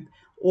YouTube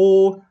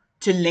or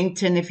to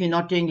LinkedIn. If you're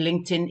not doing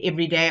LinkedIn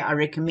every day, I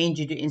recommend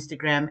you do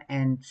Instagram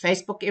and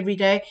Facebook every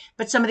day,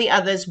 but some of the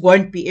others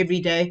won't be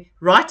every day.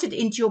 Write it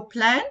into your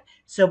plan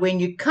so when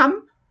you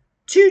come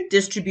to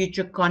distribute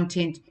your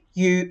content,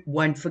 you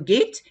won't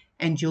forget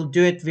and you'll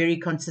do it very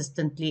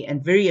consistently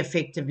and very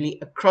effectively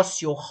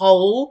across your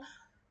whole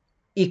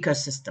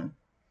ecosystem.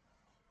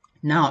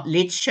 Now,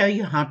 let's show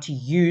you how to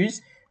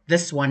use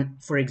this one,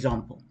 for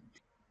example.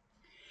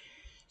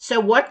 So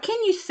what can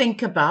you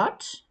think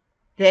about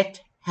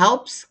that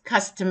helps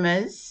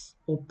customers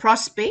or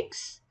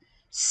prospects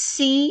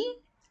see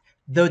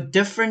the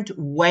different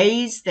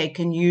ways they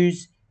can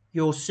use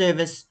your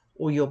service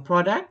or your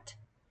product?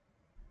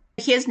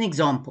 Here's an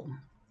example.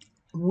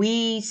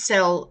 We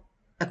sell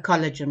a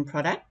collagen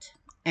product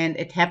and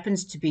it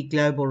happens to be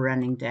Global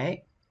Running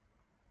Day.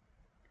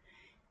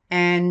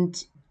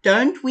 And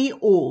don't we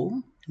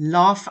all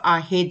laugh our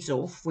heads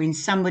off when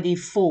somebody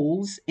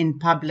falls in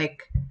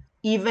public,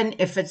 even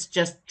if it's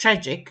just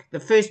tragic?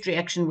 The first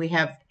reaction we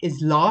have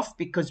is laugh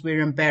because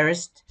we're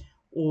embarrassed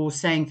or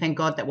saying, thank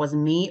God that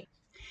wasn't me.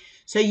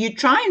 So you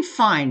try and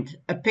find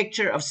a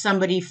picture of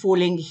somebody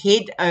falling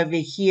head over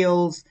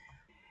heels,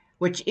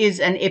 which is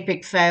an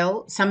epic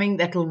fail, something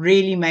that will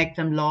really make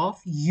them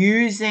laugh,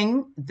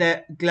 using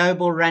the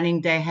Global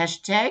Running Day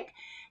hashtag,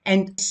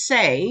 and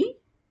say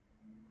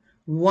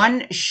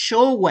one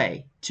sure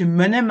way to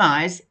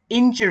minimize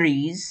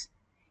injuries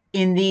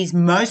in these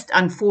most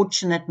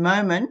unfortunate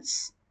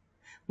moments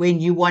when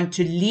you want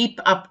to leap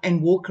up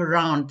and walk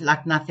around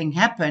like nothing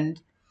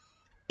happened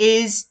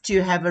is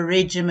to have a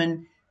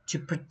regimen to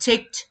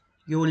protect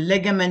your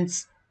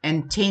ligaments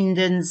and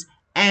tendons.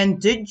 And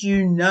did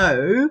you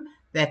know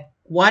that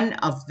one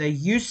of the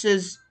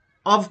uses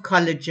of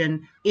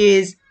collagen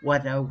is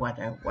wada,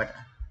 wada,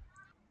 wada?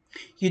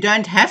 You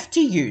don't have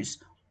to use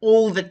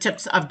all the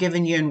tips I've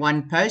given you in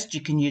one post.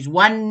 You can use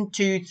 1,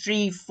 2,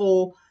 3,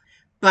 4,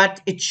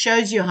 but it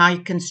shows you how you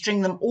can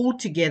string them all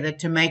together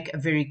to make a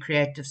very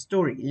creative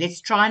story.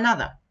 Let's try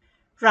another.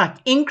 Right,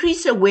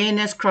 increase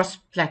awareness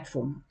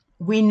cross-platform.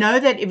 We know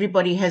that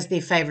everybody has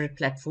their favorite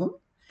platform,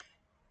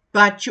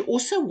 but you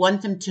also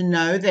want them to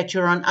know that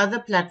you're on other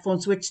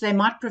platforms which they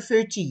might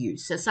prefer to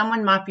use. So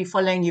someone might be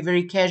following you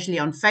very casually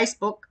on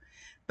Facebook,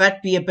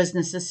 but be a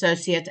business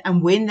associate.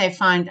 And when they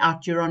find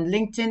out you're on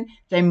LinkedIn,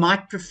 they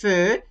might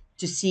prefer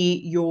to see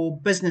your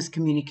business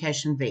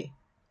communication there.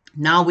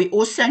 Now, we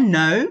also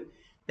know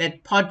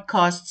that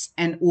podcasts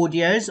and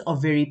audios are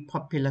very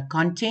popular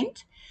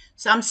content.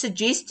 So I'm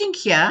suggesting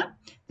here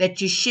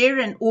that you share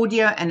an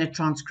audio and a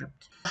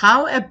transcript.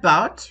 How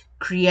about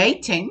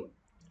creating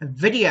a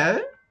video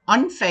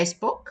on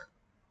Facebook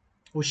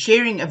or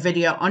sharing a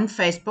video on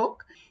Facebook,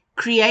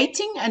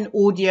 creating an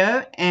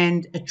audio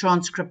and a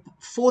transcript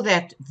for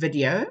that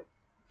video,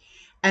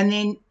 and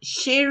then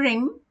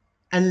sharing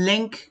a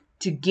link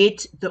to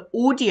get the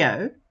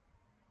audio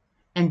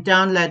and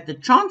download the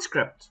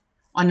transcript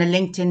on a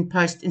LinkedIn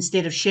post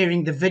instead of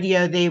sharing the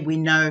video there. We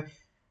know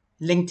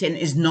LinkedIn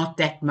is not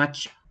that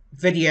much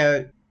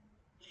video.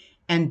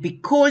 And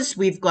because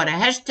we've got a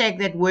hashtag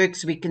that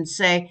works, we can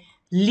say,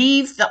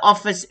 leave the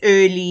office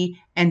early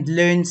and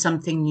learn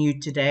something new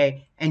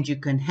today. And you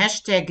can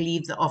hashtag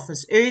leave the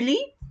office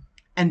early.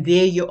 And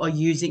there you are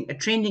using a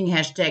trending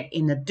hashtag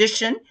in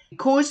addition.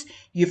 Because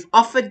you've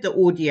offered the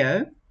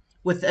audio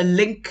with a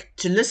link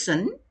to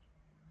listen,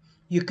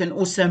 you can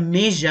also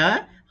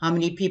measure how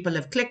many people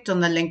have clicked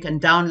on the link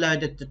and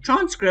downloaded the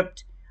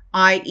transcript,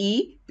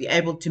 i.e. be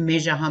able to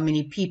measure how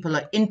many people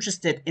are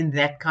interested in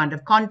that kind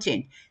of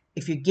content.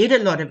 If you get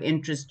a lot of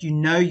interest, you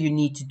know you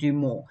need to do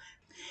more.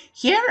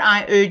 Here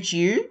I urge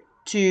you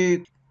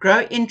to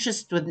grow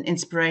interest with an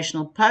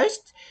inspirational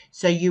post.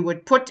 So you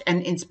would put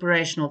an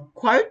inspirational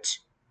quote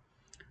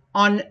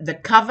on the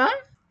cover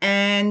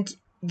and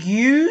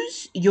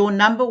use your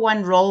number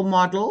one role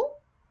model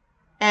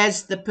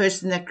as the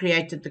person that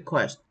created the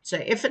quote. So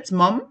if it's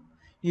mom,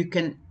 you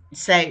can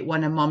say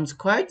one of mom's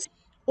quotes,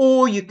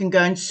 or you can go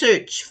and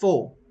search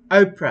for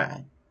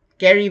Oprah,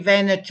 Gary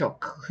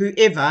Vaynerchuk,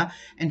 whoever,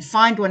 and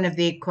find one of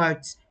their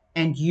quotes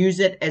and use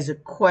it as a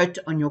quote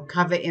on your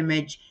cover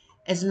image,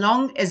 as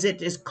long as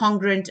it is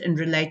congruent and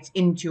relates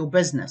into your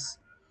business.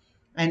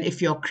 And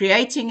if you're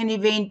creating an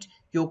event,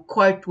 your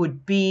quote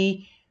would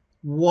be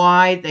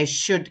why they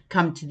should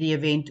come to the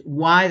event,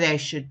 why they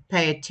should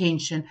pay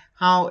attention,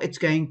 how it's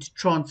going to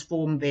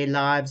transform their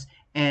lives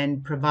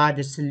and provide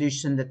a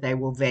solution that they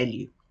will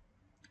value.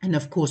 And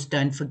of course,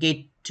 don't forget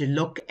to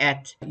look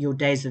at your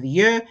days of the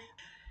year.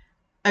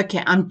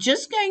 Okay, I'm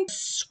just going to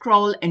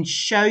scroll and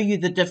show you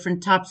the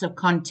different types of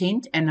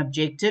content and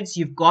objectives.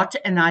 You've got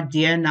an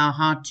idea now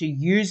how to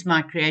use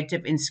my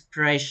creative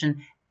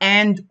inspiration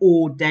and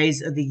or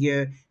days of the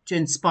year to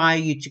inspire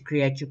you to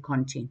create your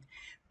content.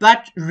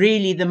 But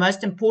really, the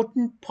most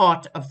important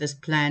part of this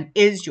plan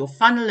is your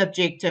funnel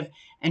objective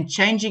and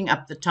changing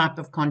up the type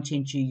of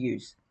content you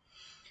use.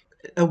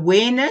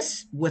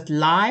 Awareness with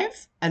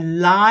live. A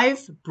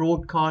live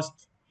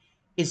broadcast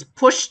is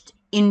pushed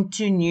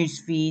into news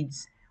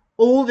feeds,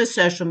 all the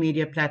social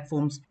media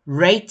platforms.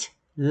 Rate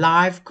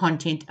live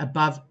content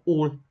above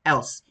all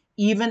else.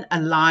 Even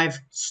a live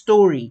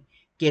story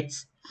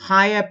gets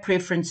higher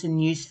preference in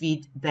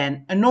newsfeed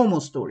than a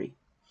normal story.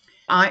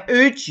 I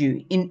urge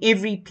you in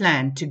every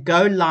plan to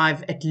go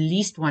live at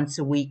least once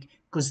a week,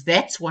 because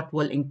that's what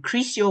will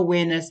increase your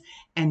awareness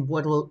and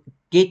what will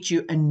get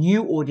you a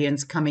new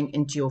audience coming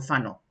into your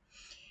funnel.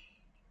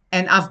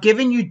 And I've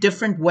given you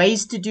different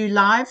ways to do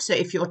live. So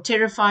if you're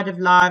terrified of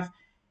live,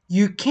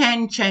 you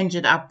can change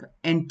it up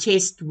and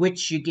test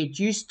which you get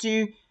used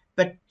to,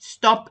 but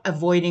stop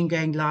avoiding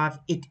going live.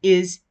 It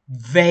is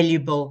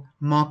valuable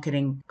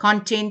marketing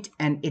content,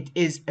 and it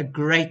is a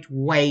great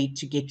way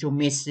to get your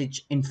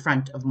message in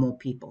front of more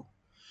people.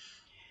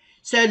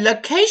 So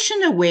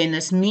location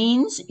awareness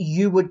means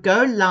you would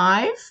go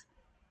live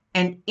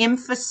and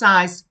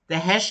emphasize the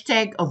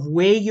hashtag of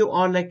where you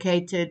are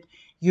located.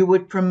 You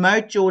would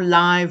promote your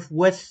live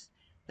with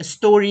a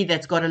story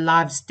that's got a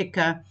live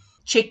sticker.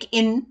 Check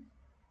in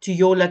to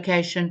your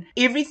location.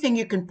 Everything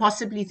you can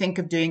possibly think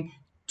of doing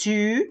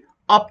to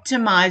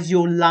optimize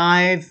your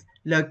live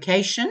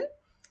location,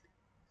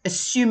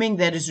 assuming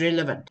that is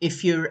relevant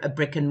if you're a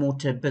brick and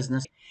mortar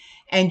business.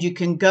 And you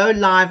can go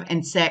live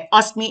and say,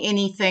 ask me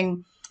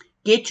anything.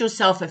 Get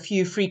yourself a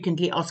few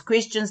frequently asked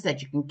questions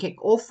that you can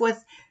kick off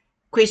with.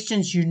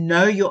 Questions you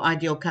know your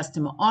ideal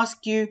customer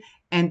ask you,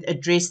 and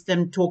address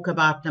them, talk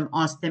about them,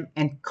 ask them,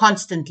 and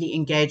constantly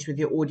engage with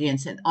your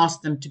audience and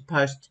ask them to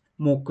post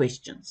more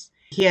questions.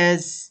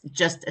 Here's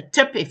just a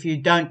tip. If you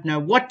don't know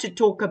what to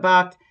talk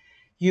about,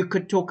 you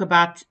could talk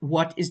about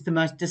what is the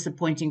most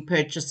disappointing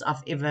purchase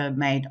I've ever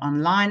made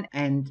online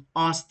and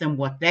ask them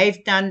what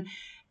they've done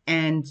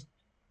and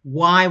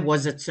why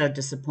was it so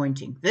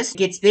disappointing. This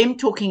gets them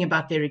talking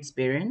about their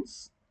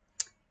experience.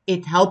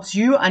 It helps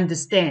you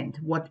understand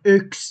what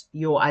irks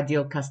your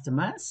ideal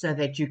customer so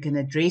that you can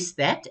address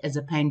that as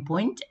a pain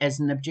point, as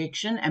an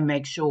objection, and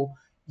make sure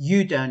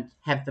you don't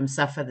have them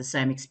suffer the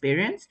same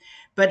experience.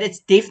 But it's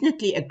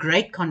definitely a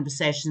great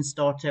conversation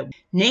starter.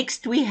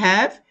 Next, we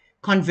have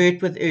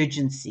convert with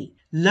urgency.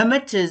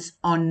 Limiters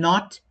are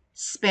not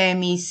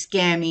spammy,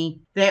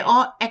 scammy. They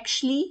are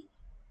actually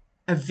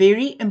a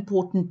very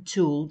important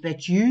tool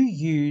that you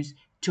use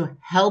to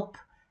help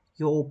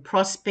your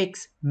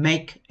prospects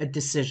make a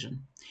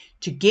decision,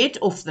 to get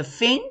off the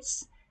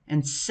fence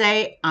and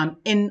say, I'm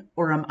in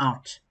or I'm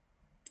out.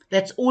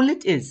 That's all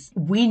it is.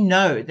 We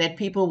know that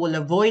people will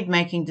avoid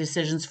making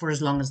decisions for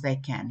as long as they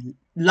can.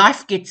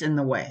 Life gets in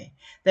the way.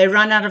 They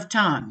run out of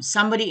time.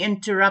 Somebody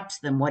interrupts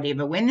them,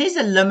 whatever. When there's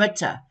a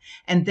limiter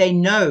and they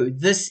know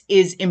this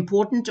is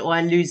important or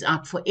I lose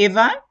out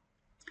forever,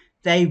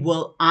 they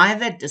will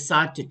either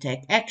decide to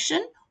take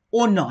action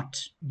or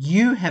not.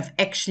 You have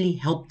actually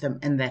helped them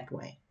in that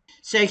way.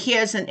 So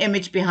here's an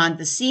image behind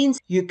the scenes.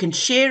 You can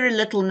share a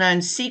little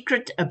known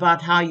secret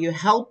about how you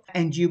help,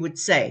 and you would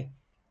say,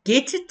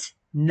 get it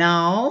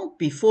now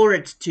before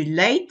it's too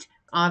late.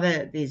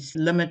 Either there's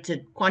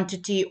limited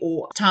quantity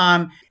or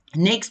time.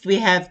 Next, we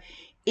have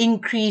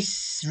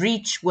increase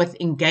reach with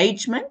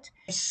engagement.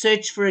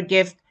 Search for a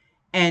gift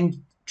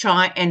and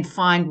try and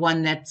find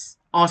one that's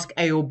ask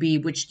A or B,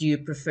 which do you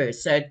prefer?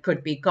 So it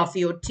could be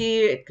coffee or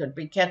tea, it could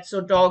be cats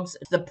or dogs.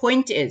 The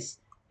point is,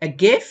 a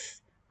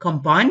gift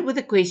combined with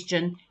a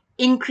question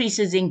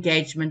increases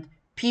engagement.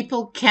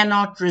 People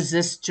cannot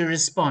resist to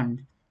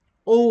respond.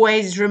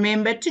 Always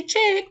remember to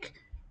check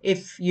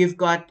if you've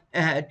got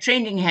a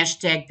trending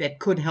hashtag that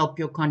could help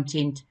your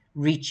content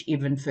reach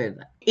even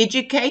further.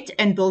 Educate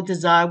and build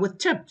desire with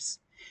tips.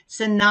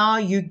 So now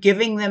you're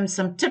giving them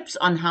some tips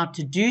on how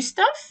to do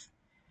stuff,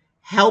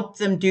 help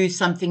them do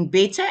something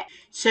better.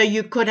 So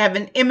you could have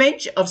an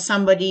image of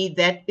somebody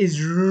that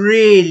is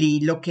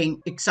really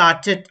looking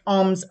excited,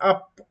 arms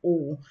up,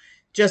 or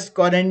just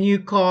got a new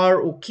car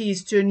or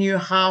keys to a new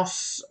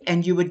house,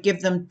 and you would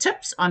give them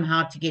tips on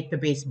how to get the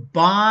best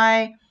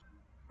buy.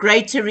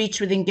 Greater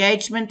reach with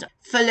engagement.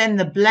 Fill in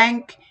the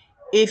blank.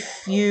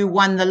 If you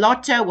won the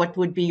lotto, what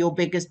would be your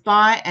biggest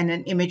buy? And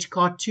an image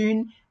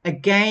cartoon.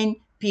 Again,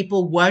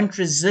 people won't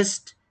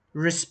resist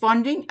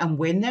responding, and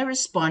when they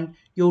respond,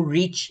 your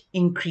reach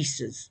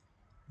increases.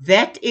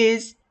 That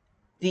is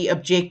the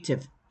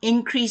objective.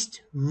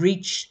 Increased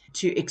reach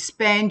to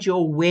expand your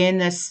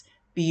awareness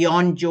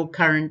beyond your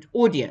current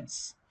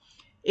audience.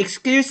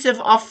 Exclusive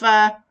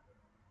offer,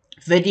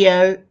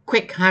 video,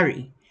 quick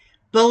hurry.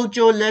 Build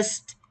your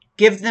list.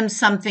 Give them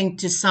something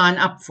to sign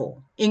up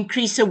for.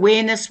 Increase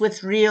awareness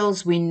with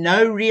Reels. We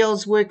know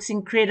Reels works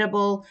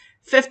incredible.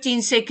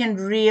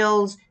 15-second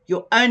Reels,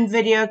 your own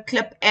video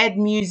clip, add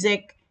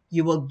music.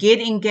 You will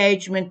get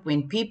engagement.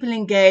 When people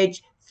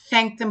engage,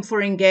 thank them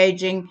for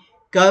engaging.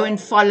 Go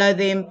and follow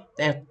them.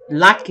 They're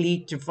likely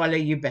to follow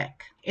you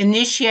back.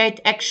 Initiate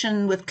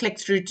action with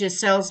click-through to a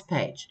sales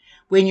page.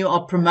 When you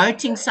are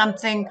promoting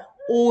something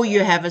or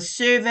you have a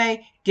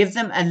survey, give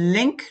them a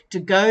link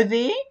to go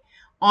there.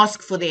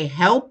 Ask for their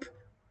help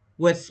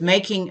with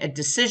making a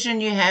decision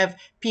you have.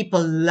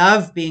 People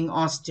love being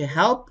asked to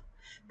help.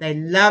 They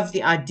love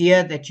the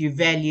idea that you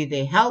value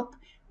their help.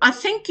 I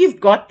think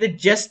you've got the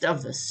gist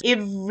of this.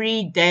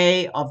 Every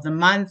day of the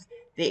month,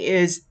 there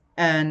is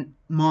a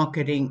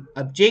marketing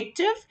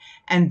objective,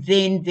 and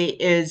then there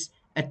is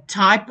a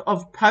type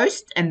of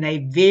post, and they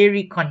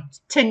vary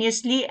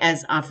continuously,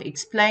 as I've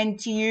explained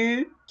to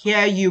you.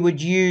 Here you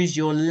would use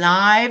your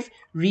live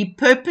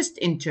repurposed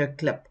into a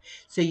clip.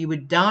 So you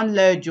would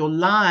download your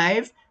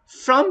live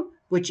from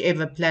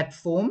whichever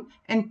platform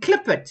and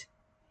clip it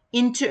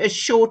into a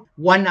short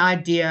one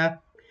idea,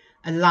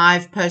 a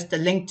live post, a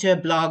link to a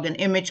blog, an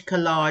image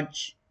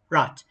collage.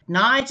 Right.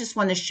 Now I just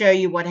want to show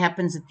you what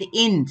happens at the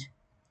end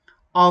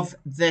of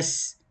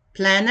this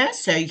planner.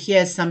 So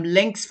here's some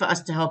links for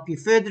us to help you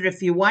further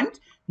if you want.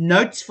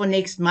 Notes for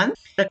next month,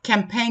 a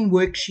campaign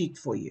worksheet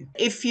for you.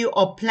 If you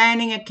are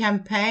planning a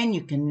campaign,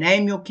 you can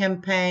name your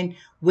campaign,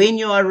 when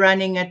you are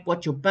running it,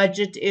 what your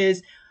budget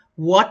is,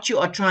 what you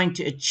are trying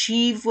to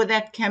achieve with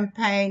that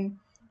campaign,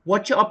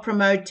 what you are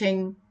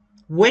promoting,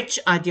 which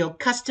ideal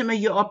customer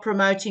you are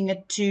promoting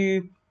it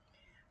to,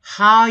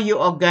 how you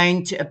are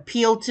going to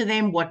appeal to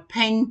them, what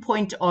pain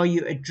point are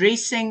you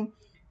addressing,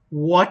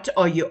 what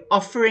are you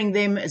offering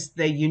them as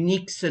the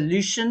unique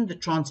solution, the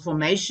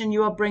transformation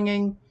you are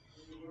bringing.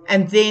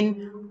 And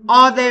then,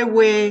 are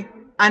they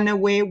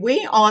unaware?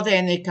 Where are they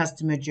in their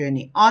customer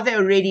journey? Are they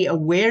already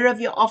aware of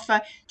your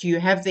offer? Do you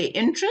have their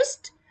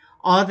interest?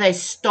 Are they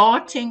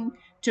starting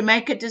to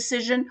make a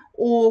decision,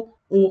 or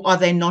are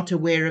they not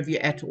aware of you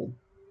at all?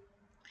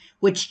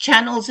 Which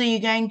channels are you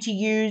going to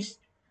use?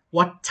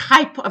 What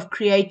type of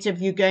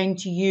creative you're going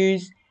to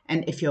use?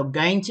 And if you're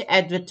going to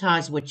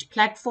advertise, which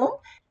platform,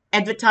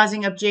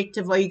 advertising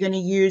objective are you going to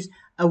use,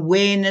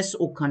 awareness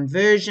or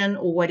conversion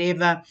or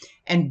whatever,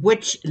 and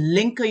which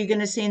link are you going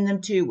to send them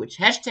to, which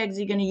hashtags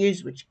are you going to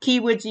use, which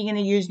keywords are you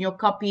going to use in your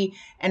copy,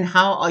 and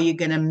how are you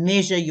going to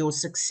measure your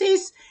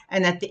success.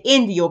 And at the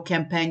end of your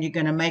campaign, you're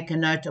going to make a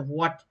note of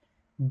what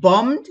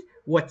bombed,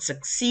 what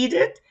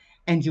succeeded,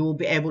 and you will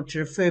be able to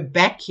refer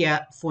back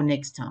here for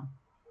next time.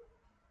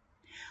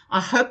 I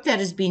hope that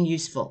has been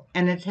useful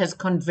and it has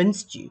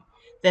convinced you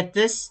that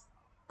this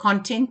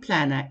content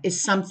planner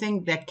is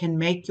something that can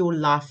make your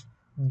life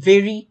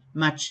very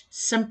much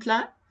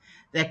simpler,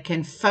 that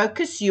can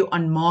focus you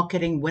on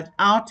marketing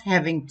without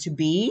having to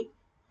be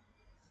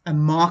a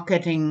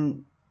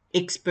marketing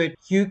expert.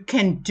 You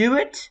can do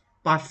it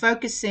by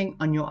focusing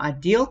on your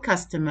ideal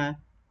customer,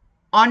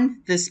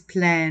 on this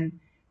plan,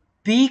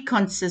 be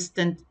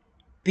consistent,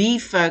 be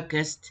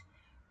focused,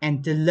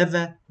 and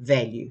deliver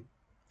value.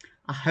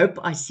 I hope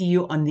I see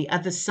you on the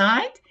other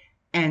side,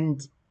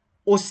 and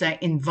also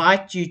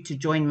invite you to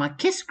join my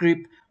KISS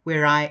group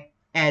where I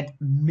add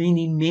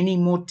many, many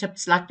more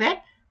tips like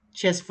that.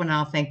 Cheers for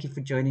now. Thank you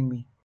for joining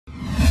me.